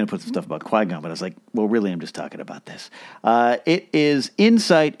 I was going to put some stuff about Qui-Gon, but I was like, well, really, I'm just talking about this. It is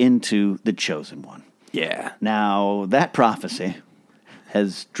insight into the Chosen One. Yeah. Now, that prophecy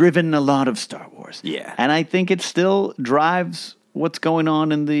has driven a lot of Star Wars. Yeah. And I think it still drives what's going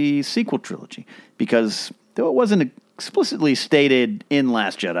on in the sequel trilogy. Because though it wasn't explicitly stated in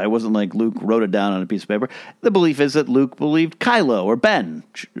Last Jedi, it wasn't like Luke wrote it down on a piece of paper. The belief is that Luke believed Kylo or Ben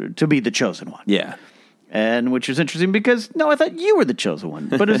to be the Chosen One. Yeah. And which is interesting because, no, I thought you were the Chosen One.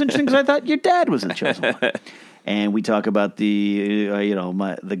 But it was interesting because I thought your dad was the Chosen One. And we talk about the,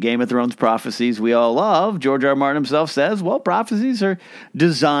 the Game of Thrones prophecies we all love. George R. R. Martin himself says, well, prophecies are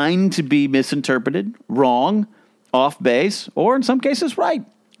designed to be misinterpreted, wrong, off base, or in some cases right.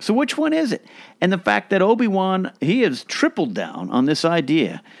 So which one is it? And the fact that Obi-Wan, he has tripled down on this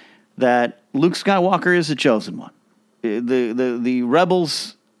idea that Luke Skywalker is the Chosen One. The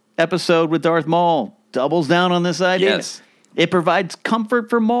Rebels episode with Darth Maul doubles down on this idea. Yes. It provides comfort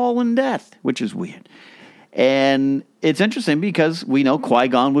for Maul in death, which is weird. And it's interesting because we know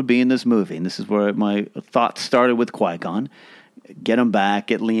Qui-Gon would be in this movie. And this is where my thoughts started with Qui-Gon. Get him back,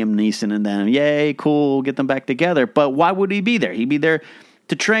 get Liam Neeson and them. Yay, cool, get them back together. But why would he be there? He'd be there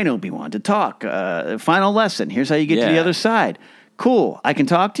to train Obi-Wan, to talk. Final lesson. Here's how you get to the other side. Cool. I can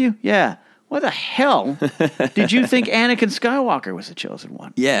talk to you? Yeah. What the hell did you think Anakin Skywalker was the Chosen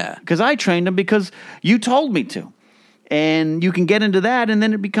One? Yeah. Because I trained him because you told me to. And you can get into that, and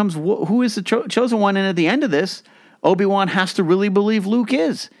then it becomes who is the Chosen One? And at the end of this, Obi-Wan has to really believe Luke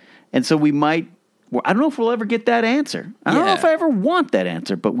is. And so we might, I don't know if we'll ever get that answer. I don't know if I ever want that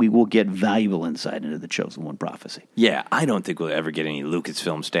answer, but we will get valuable insight into the Chosen One prophecy. Yeah, I don't think we'll ever get any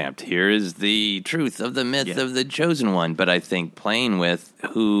Lucasfilm stamped. Here is the truth of the myth of the Chosen One. But I think playing with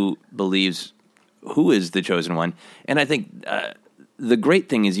who believes who is the Chosen One, and I think the great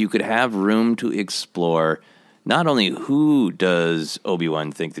thing is you could have room to explore not only who does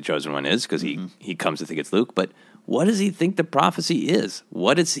Obi-Wan think the Chosen One is, because he comes to think it's Luke, but what does he think the prophecy is?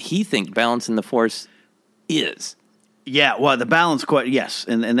 What does he think balance in the Force is? Yeah, well, the balance, yes.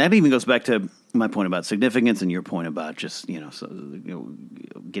 And that even goes back to my point about significance and your point about just,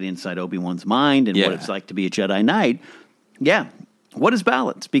 get inside Obi-Wan's mind and what it's like to be a Jedi Knight. Yeah, what is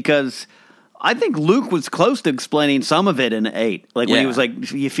balance? Because I think Luke was close to explaining some of it in 8. Like when he was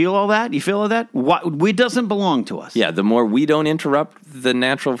like, you feel all that? You feel all that? It doesn't belong to us. Yeah, the more we don't interrupt the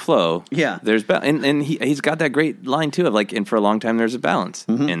natural flow, there's and he's got that great line, too, of like, and for a long time there's a balance.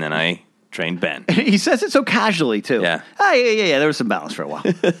 And then I trained Ben. He says it so casually, too. Yeah. Oh, yeah, there was some balance for a while.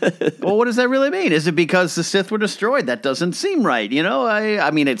 Well, what does that really mean? Is it because the Sith were destroyed? That doesn't seem right,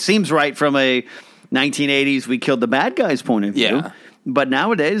 I mean, it seems right from a 1980s we killed the bad guys point of view. Yeah. But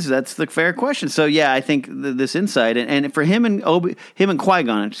nowadays, that's the fair question. So, yeah, I think this insight, and for him and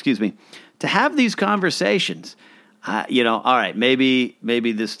Qui-Gon, to have these conversations, all right, maybe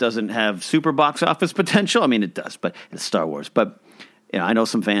this doesn't have super box office potential. I mean, it does, but it's Star Wars. But I know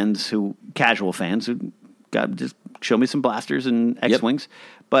some casual fans who just show me some blasters and X-Wings.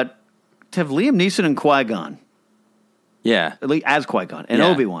 But to have Liam Neeson and Qui-Gon, as Qui-Gon and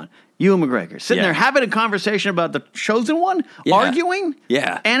Obi-Wan, Ewan McGregor, sitting there having a conversation about the Chosen One, arguing.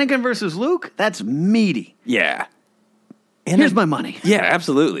 Yeah. Anakin versus Luke, that's meaty. Yeah. And here's my money. Yeah,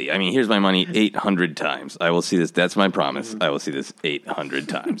 absolutely. I mean, here's my money 800 times. I will see this. That's my promise. I will see this 800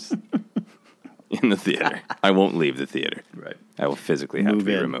 times in the theater. I won't leave the theater. Right. I will physically have to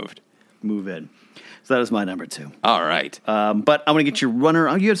be removed. Move in. So that is my number 2. All right. But I'm going to get your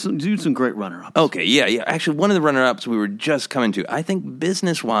runner. You do some great runner-ups. Okay, yeah. Actually, one of the runner-ups we were just coming to. I think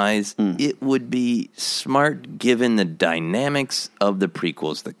business-wise, it would be smart given the dynamics of the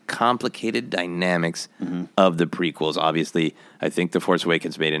prequels, the complicated dynamics of the prequels. Obviously, I think The Force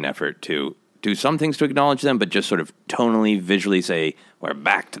Awakens made an effort to do some things to acknowledge them, but just sort of tonally, visually say, we're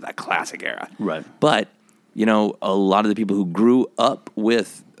back to that classic era. Right. But, a lot of the people who grew up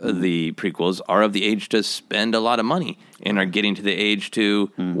with the prequels are of the age to spend a lot of money and are getting to the age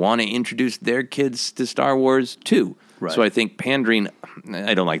to want to introduce their kids to Star Wars too. Right. So I think pandering,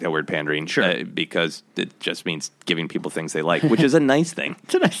 I don't like that word pandering, because it just means giving people things they like, which is a nice thing.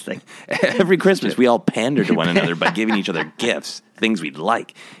 It's a nice thing. Every Christmas, we all pander to one another by giving each other gifts, things we'd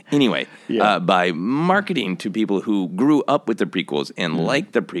like. Anyway, by marketing to people who grew up with the prequels and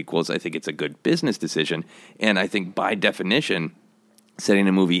like the prequels, I think it's a good business decision. And I think by definition, setting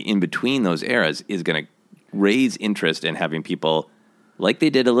a movie in between those eras is going to raise interest in having people, like they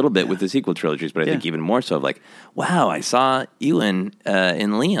did a little bit with the sequel trilogies, but I think even more so of like, wow, I saw Ewan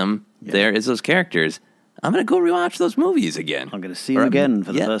and Liam there as those characters. I'm going to go rewatch those movies again. I'm going to see them again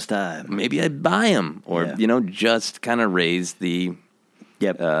for the first time. Maybe I buy them or, just kind of raise the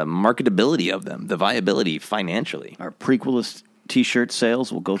marketability of them, the viability financially. Our prequelist T-shirt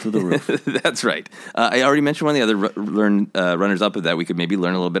sales will go through the roof. That's right. I already mentioned one of the other runners-up of that. We could maybe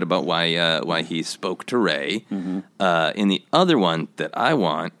learn a little bit about why he spoke to Rey. In the other one that I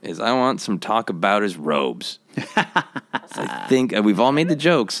want some talk about his robes. So I think we've all made the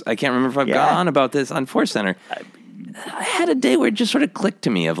jokes. I can't remember if I've gone on about this on Force Center. I had a day where it just sort of clicked to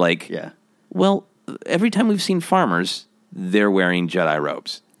me of like, well, every time we've seen farmers, they're wearing Jedi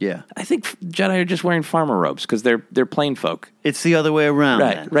robes. Yeah, I think Jedi are just wearing farmer robes because they're plain folk. It's the other way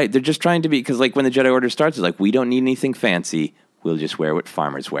around. Right. They're just trying to be, because like when the Jedi Order starts, it's like, we don't need anything fancy. We'll just wear what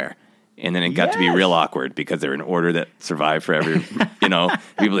farmers wear. And then it got to be real awkward because they're an order that survived forever.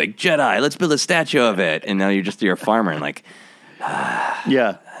 People like, Jedi, let's build a statue of it. And now you're a farmer and like,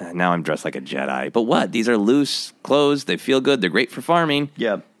 now I'm dressed like a Jedi. But what? These are loose clothes. They feel good. They're great for farming.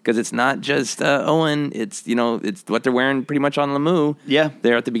 Yeah. Because it's not just Owen. It's it's what they're wearing pretty much on Lamu. Yeah,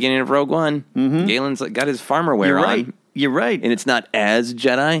 there at the beginning of Rogue One. Galen's got his farmer wear on. You're right, and it's not as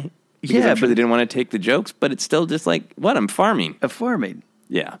Jedi. Because I'm sure they didn't want to take the jokes, but it's still just like, what? I'm farming.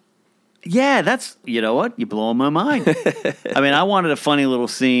 Yeah. Yeah, that's, you know what? You're blowing my mind. I mean, I wanted a funny little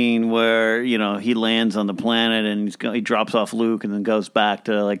scene where, he lands on the planet and he drops off Luke and then goes back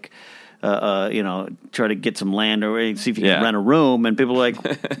to like, try to get some land or see if you can rent a room. And people are like,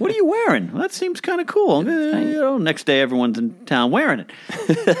 what are you wearing? Well, that seems kind of cool. Next day everyone's in town wearing it.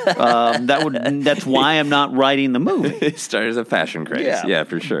 That's why I'm not writing the movie. It started as a fashion craze. Yeah,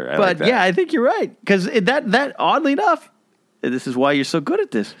 for sure. I think you're right. Because that oddly enough, this is why you're so good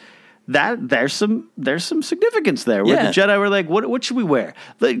at this. That there's some significance there. Where the Jedi were like, what should we wear?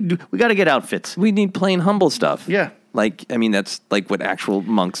 Like, we got to get outfits. We need plain humble stuff. Yeah. That's like what actual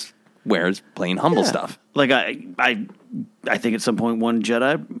monks wears plain humble stuff. Like I think at some point one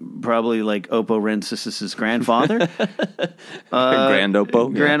Jedi, probably like Oppo Rancisis' grandfather, Grand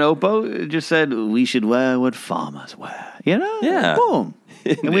Oppo, Grand Oppo, just said we should wear what farmers wear. You know, Yeah. boom,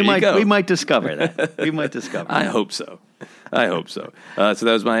 and we might discover that. We might discover. I hope so. So that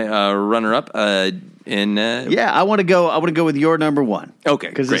was my runner-up. I want to go with your number one. Okay,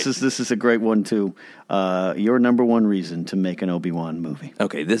 because great. this is a great one too. Your number one reason to make an Obi-Wan movie.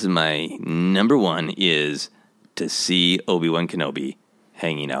 Okay, this is my number one is to see Obi-Wan Kenobi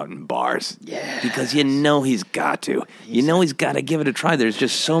hanging out in bars. Yeah. Because he's got to. He's got to give it a try. There's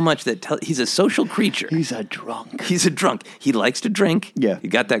just so much he's a social creature. He's a drunk. He likes to drink. Yeah. He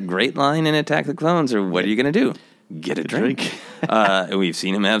got that great line in Attack of the Clones, or what are you going to do? Get a drink. We've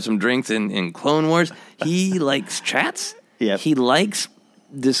seen him have some drinks in Clone Wars. He likes chats. Yeah. He likes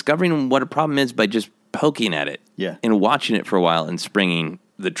discovering what a problem is by just poking at it. Yeah. And watching it for a while and springing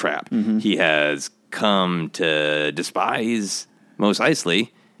the trap. Mm-hmm. He has come to despise Mos Eisley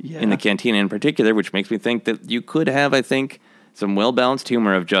in the Cantina in particular, which makes me think that you could have, I think, some well-balanced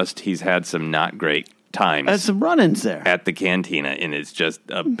humor of just he's had some not great times. There's some run-ins there At the Cantina, and it's just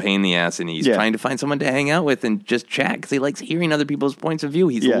a pain in the ass, and he's trying to find someone to hang out with and just chat, because he likes hearing other people's points of view.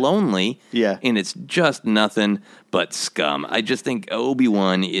 He's lonely, and it's just nothing but scum. I just think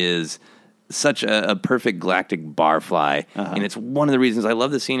Obi-Wan is such a perfect galactic barfly, and it's one of the reasons I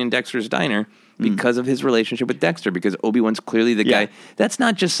love the scene in Dexter's Diner, because of his relationship with Dexter, because Obi-Wan's clearly the guy. That's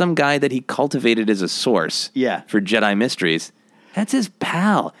not just some guy that he cultivated as a source for Jedi mysteries. That's his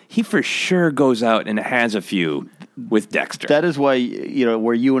pal. He for sure goes out and has a few with Dexter. That is why,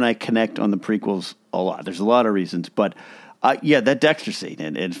 where you and I connect on the prequels a lot. There's a lot of reasons, but that Dexter scene.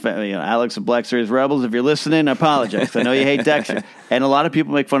 And Alex of Black Series Rebels, if you're listening, I apologize. I know you hate Dexter. And a lot of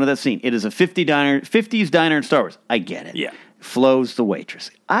people make fun of that scene. It is a 50s diner in Star Wars. I get it. Yeah. Flo's the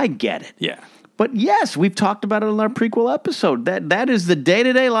waitress. I get it. Yeah. But yes, we've talked about it in our prequel episode. That is the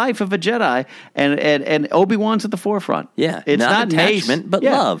day-to-day life of a Jedi, and Obi-Wan's at the forefront. Yeah, it's not attachment, Mace, but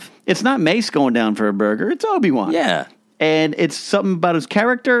love. It's not Mace going down for a burger. It's Obi-Wan. Yeah. And it's something about his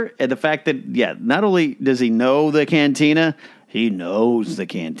character and the fact that, not only does he know the Cantina, he knows the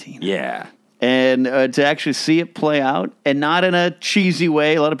Cantina. Yeah. And to actually see it play out, and not in a cheesy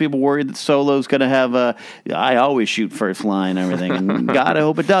way. A lot of people worried that Solo's going to have I always shoot first line and everything. And God, I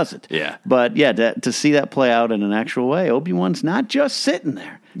hope it doesn't. Yeah. But to see that play out in an actual way, Obi-Wan's not just sitting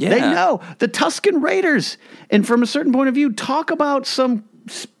there. Yeah. They know. The Tusken Raiders, and from a certain point of view, talk about some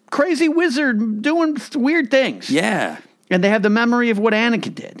crazy wizard doing weird things. Yeah. And they have the memory of what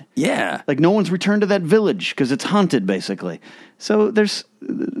Anakin did. Yeah. Like no one's returned to that village because it's haunted, basically. So there's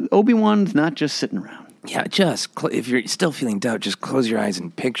Obi-Wan's not just sitting around. Yeah, if you're still feeling doubt, just close your eyes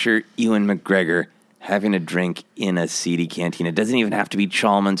and picture Ewan McGregor having a drink in a seedy canteen. It doesn't even have to be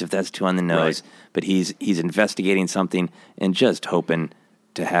Chalmers if that's too on the nose, but he's investigating something and just hoping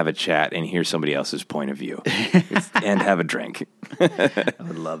to have a chat and hear somebody else's point of view and have a drink. I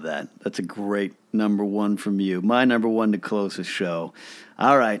would love that. That's a great number one from you. My number one to close the show.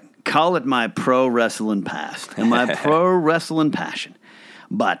 All right. Call it my pro wrestling past and my pro wrestling passion.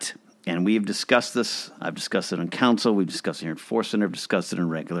 But, and we've discussed this, I've discussed it on council, we've discussed it here at Force Center, I've discussed it in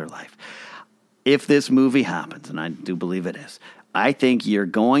regular life. If this movie happens, and I do believe it is, I think you're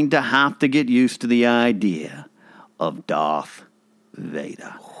going to have to get used to the idea of Darth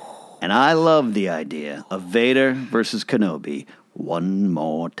Vader. And I love the idea of Vader versus Kenobi one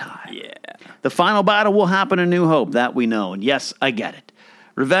more time. Yeah. The final battle will happen in New Hope, that we know. And yes, I get it.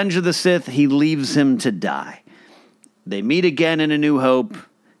 Revenge of the Sith, he leaves him to die. They meet again in A New Hope.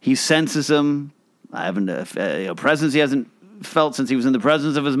 He senses him. I haven't presence he hasn't felt since he was in the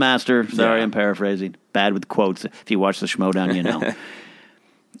presence of his master. Sorry, I'm paraphrasing. Bad with quotes. If you watch the Schmodown, you know.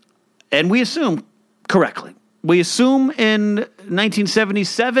 And we assume correctly. We assume in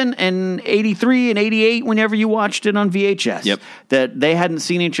 1977 and 83 and 88, whenever you watched it on VHS, that they hadn't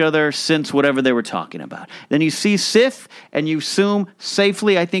seen each other since whatever they were talking about. Then you see Sith, and you assume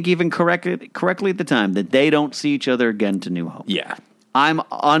safely, I think even correctly at the time, that they don't see each other again to New Hope. Yeah.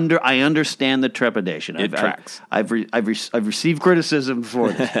 I understand the trepidation. It tracks. I've received criticism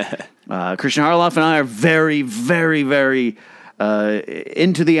for this. Christian Harloff and I are very, very, very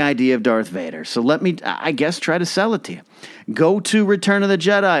into the idea of Darth Vader. So let me, I guess, try to sell it to you. Go to Return of the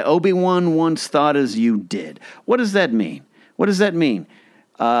Jedi. Obi-Wan once thought as you did. What does that mean?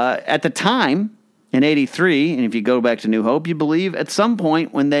 At the time, in 83, and if you go back to New Hope, you believe at some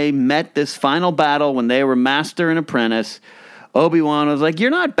point when they met this final battle, when they were master and apprentice, Obi-Wan was like, you're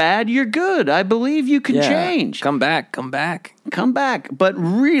not bad, you're good. I believe you can change. Come back. But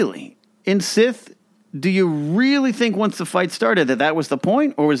really, in Sith, do you really think once the fight started that was the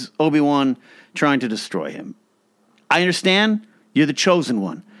point, or was Obi-Wan trying to destroy him? I understand you're the chosen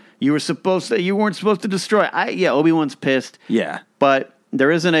one. You weren't supposed to destroy. Obi-Wan's pissed. Yeah. But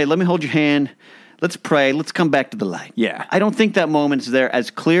there isn't let me hold your hand. Let's pray. Let's come back to the light. Yeah. I don't think that moment's there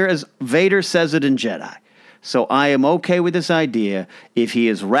as clear as Vader says it in Jedi. So I am okay with this idea if he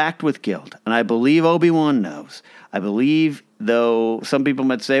is racked with guilt. And I believe Obi-Wan knows. I believe, though some people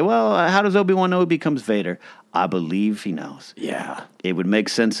might say, well, how does Obi-Wan know he becomes Vader? I believe he knows. Yeah. It would make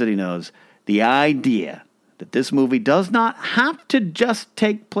sense that he knows. The idea that this movie does not have to just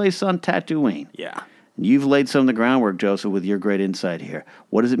take place on Tatooine. Yeah. And you've laid some of the groundwork, Joseph, with your great insight here.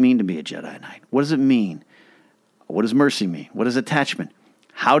 What does it mean to be a Jedi Knight? What does it mean? What does mercy mean? What is attachment?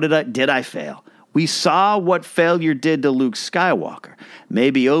 How did I fail? We saw what failure did to Luke Skywalker.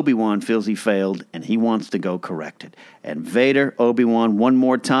 Maybe Obi-Wan feels he failed and he wants to go correct it. And Vader, Obi-Wan, one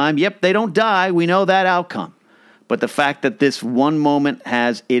more time. Yep, they don't die. We know that outcome. But the fact that this one moment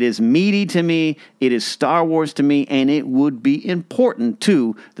it is meaty to me, it is Star Wars to me, and it would be important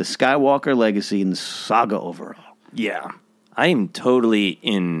to the Skywalker legacy and the saga overall. Yeah. I am totally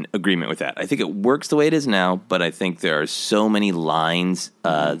in agreement with that. I think it works the way it is now, but I think there are so many lines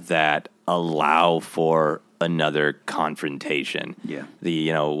that allow for another confrontation. Yeah.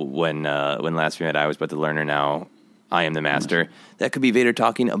 When last we met, I was but the learner, now I am the master. That could be Vader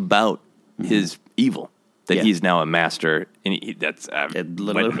talking about his evil. That he's now a master, and that's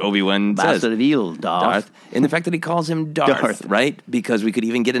what Obi-Wan says. Master of evil, Darth. And the fact that he calls him Darth, right? Because we could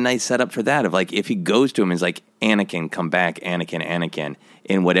even get a nice setup for that of like, if he goes to him, he's like, Anakin, come back, Anakin.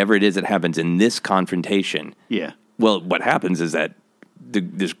 And whatever it is that happens in this confrontation. Yeah. Well, what happens is that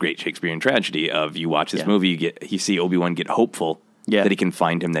this great Shakespearean tragedy of you watch this movie, you see Obi-Wan get hopeful that he can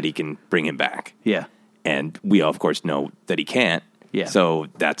find him, that he can bring him back. Yeah. And we, of course, know that he can't. Yeah. So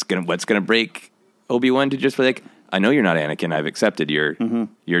what's going to break Obi-Wan to just be like, I know you're not Anakin. I've accepted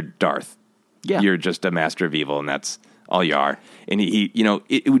you're Darth. Yeah. You're just a master of evil, and that's all you are. And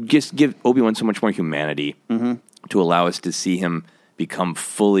it would just give Obi-Wan so much more humanity to allow us to see him become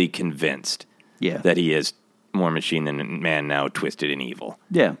fully convinced that he is more machine than man, now twisted and evil.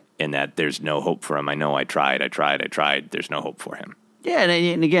 Yeah. And that there's no hope for him. I know I tried. There's no hope for him. Yeah,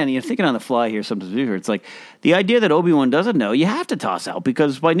 and again, you're thinking on the fly here sometimes. It's like the idea that Obi-Wan doesn't know, you have to toss out,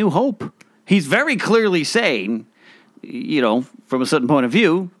 because by New Hope, he's very clearly saying, from a certain point of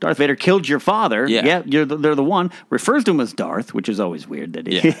view, Darth Vader killed your father. Yeah, they're the one. Refers to him as Darth, which is always weird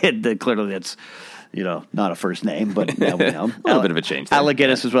that clearly that's, not a first name, but now we know. A little bit of a change there. Alec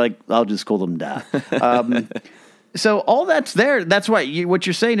Guinness was like, I'll just call him Darth. So all that's there. That's right. What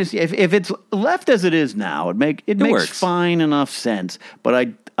you're saying is, if it's left as it is now, it makes works. fine enough sense.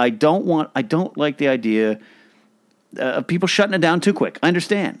 But I don't like the idea of people shutting it down too quick. I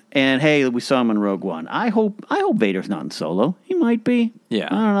understand. And hey, we saw him in Rogue One. I hope Vader's not in Solo. He might be. Yeah.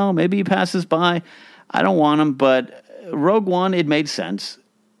 I don't know. Maybe he passes by. I don't want him, but Rogue One, it made sense.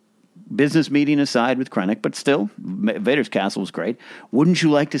 Business meeting aside with Krennic, but still, Vader's castle was great. Wouldn't you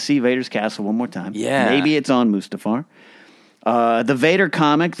like to see Vader's castle one more time? Yeah. Maybe it's on Mustafar. The Vader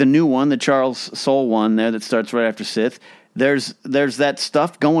comic, the new one, the Charles Soule one there that starts right after Sith, there's that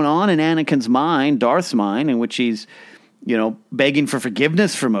stuff going on in Anakin's mind, Darth's mind, in which he's, begging for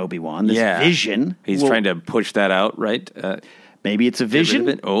forgiveness from Obi-Wan, this vision. He's trying to push that out, right? Maybe it's a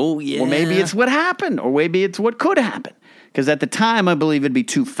vision. Oh, yeah. Or maybe it's what happened, or maybe it's what could happen. Because at the time, I believe it'd be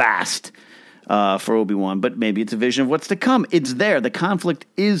too fast for Obi-Wan, but maybe it's a vision of what's to come. It's there. The conflict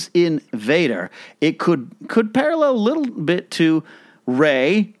is in Vader. It could parallel a little bit to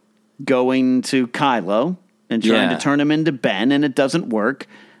Rey going to Kylo and trying to turn him into Ben, and it doesn't work.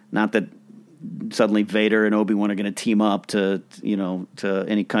 Not that suddenly Vader and Obi-Wan are going to team up to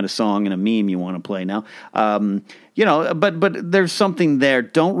any kind of song and a meme you want to play now. But there's something there.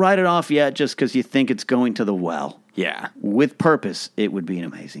 Don't write it off yet just because you think it's going to the well. Yeah. With purpose, it would be an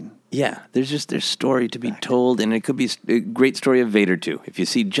amazing. Yeah, there's story to be told, and it could be a great story of Vader, too. If you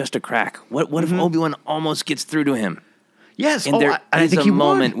see just a crack, what if Obi-Wan almost gets through to him? Yes. And I think a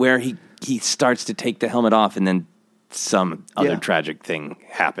moment where he starts to take the helmet off, and then some other tragic thing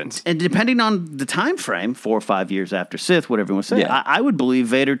happens. And depending on the time frame, 4 or 5 years after Sith, whatever you want to say, I would believe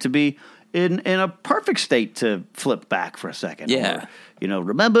Vader to be in a perfect state to flip back for a second. Yeah. Or,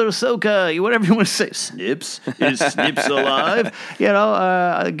 remember Ahsoka, whatever you want to say. Snips? Is Snips alive?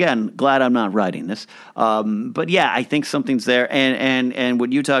 Again, glad I'm not writing this. But yeah, I think something's there. And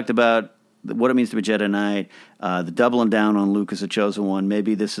what you talked about, what it means to be a Jedi Knight, the doubling down on Luke as a chosen one.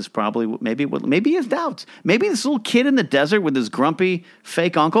 Maybe this is maybe he has doubts. Maybe this little kid in the desert with his grumpy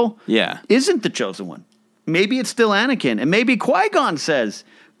fake uncle isn't the chosen one. Maybe it's still Anakin. And maybe Qui-Gon says,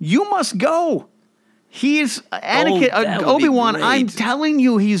 you must go. He's Anakin, Obi-Wan. I'm telling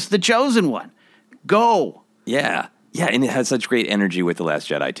you, he's the chosen one. Go. Yeah. Yeah, and it has such great energy with The Last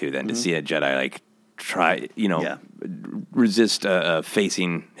Jedi, too, then, to see a Jedi, like, try, resist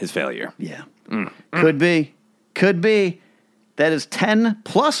facing his failure. Yeah. Could be. That is 10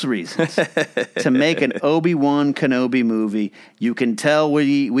 plus reasons to make an Obi-Wan Kenobi movie. You can tell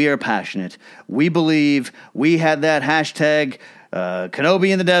we are passionate. We believe. We had that hashtag Kenobi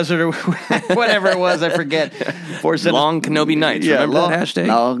in the desert or whatever it was. I forget. Long Kenobi nights. Remember that hashtag?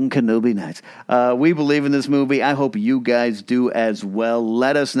 Long Kenobi nights. We believe in this movie. I hope you guys do as well.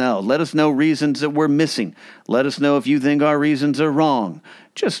 Let us know. Let us know reasons that we're missing. Let us know if you think our reasons are wrong.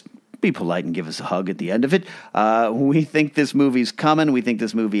 Just be polite and give us a hug at the end of it. We think this movie's coming. We think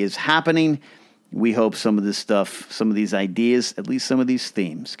this movie is happening. We hope some of this stuff, some of these ideas, at least some of these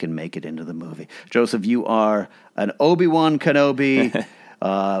themes can make it into the movie. Joseph, you are an Obi-Wan Kenobi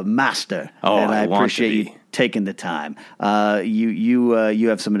master. And I appreciate you taking the time. You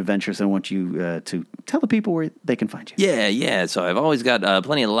have some adventures. I want you to tell the people where they can find you. Yeah. So I've always got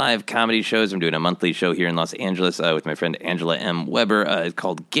plenty of live comedy shows. I'm doing a monthly show here in Los Angeles with my friend Angela M. Weber. It's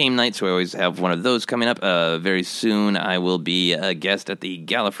called Game Night, so I always have one of those coming up. Very soon I will be a guest at the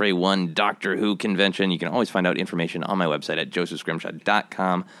Gallifrey 1 Doctor Who convention. You can always find out information on my website at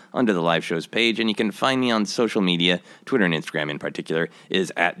josephscrimshaw.com under the live shows page, and you can find me on social media. Twitter and Instagram in particular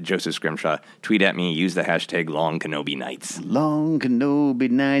is at Joseph Scrimshaw. Tweet at me, use the hashtag Long Kenobi Nights. Long Kenobi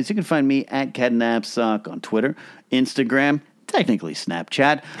Nights. You can find me at Knapsack on Twitter, Instagram, technically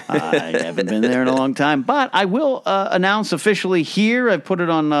Snapchat. I haven't been there in a long time, but I will announce officially here. I've put it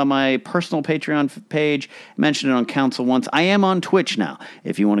on my personal Patreon page, mentioned it on Council once. I am on Twitch now.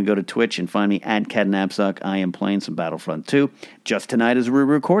 If you want to go to Twitch and find me at Knapsack, I am playing some Battlefront 2. Just tonight as we're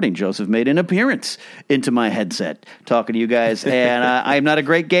recording, Joseph made an appearance into my headset talking to you guys, and I'm not a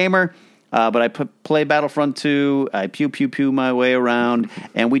great gamer. But I play Battlefront 2, I pew my way around,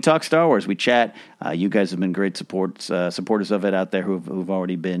 and we talk Star Wars. We chat. You guys have been great supporters of it out there who've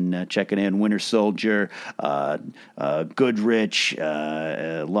already been checking in. Winter Soldier, Goodrich,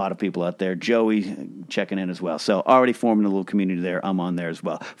 a lot of people out there. Joey checking in as well. So already forming a little community there. I'm on there as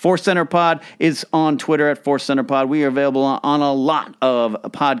well. Force Center Pod is on Twitter at Force Center Pod. We are available on a lot of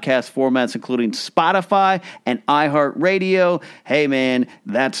podcast formats, including Spotify and iHeartRadio. Hey, man,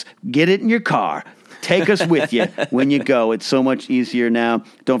 get it in your car. Take us with you when you go. It's so much easier now.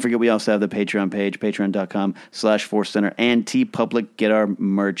 Don't forget, we also have the Patreon page, patreon.com/ForceCenter, and TeePublic. Get our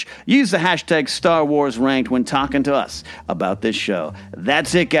merch. Use the hashtag Star Wars Ranked when talking to us about this show.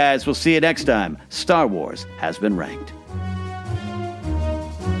 That's it, guys. We'll see you next time. Star Wars has been ranked.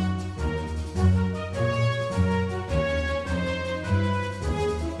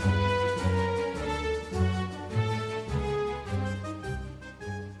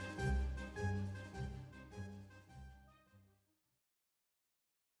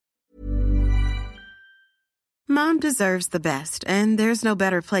 Mom deserves the best, and there's no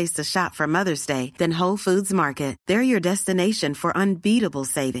better place to shop for Mother's Day than Whole Foods Market. They're your destination for unbeatable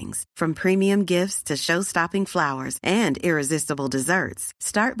savings, from premium gifts to show-stopping flowers and irresistible desserts.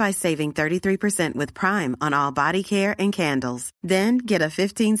 Start by saving 33% with Prime on all body care and candles. Then get a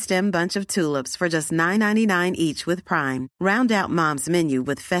 15-stem bunch of tulips for just $9.99 each with Prime. Round out Mom's menu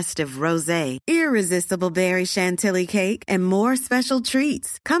with festive rosé, irresistible berry chantilly cake, and more special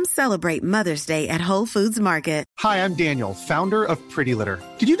treats. Come celebrate Mother's Day at Whole Foods Market. Hi, I'm Daniel, founder of Pretty Litter.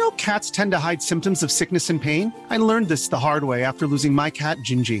 Did you know cats tend to hide symptoms of sickness and pain? I learned this the hard way after losing my cat,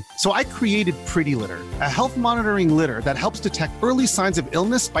 Gingy. So I created Pretty Litter, a health monitoring litter that helps detect early signs of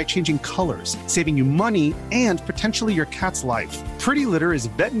illness by changing colors, saving you money and potentially your cat's life. Pretty Litter is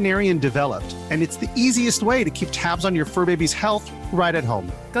veterinarian developed, and it's the easiest way to keep tabs on your fur baby's health right at home.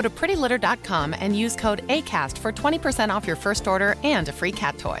 Go to prettylitter.com and use code ACAST for 20% off your first order and a free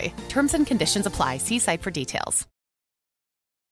cat toy. Terms and conditions apply. See site for details.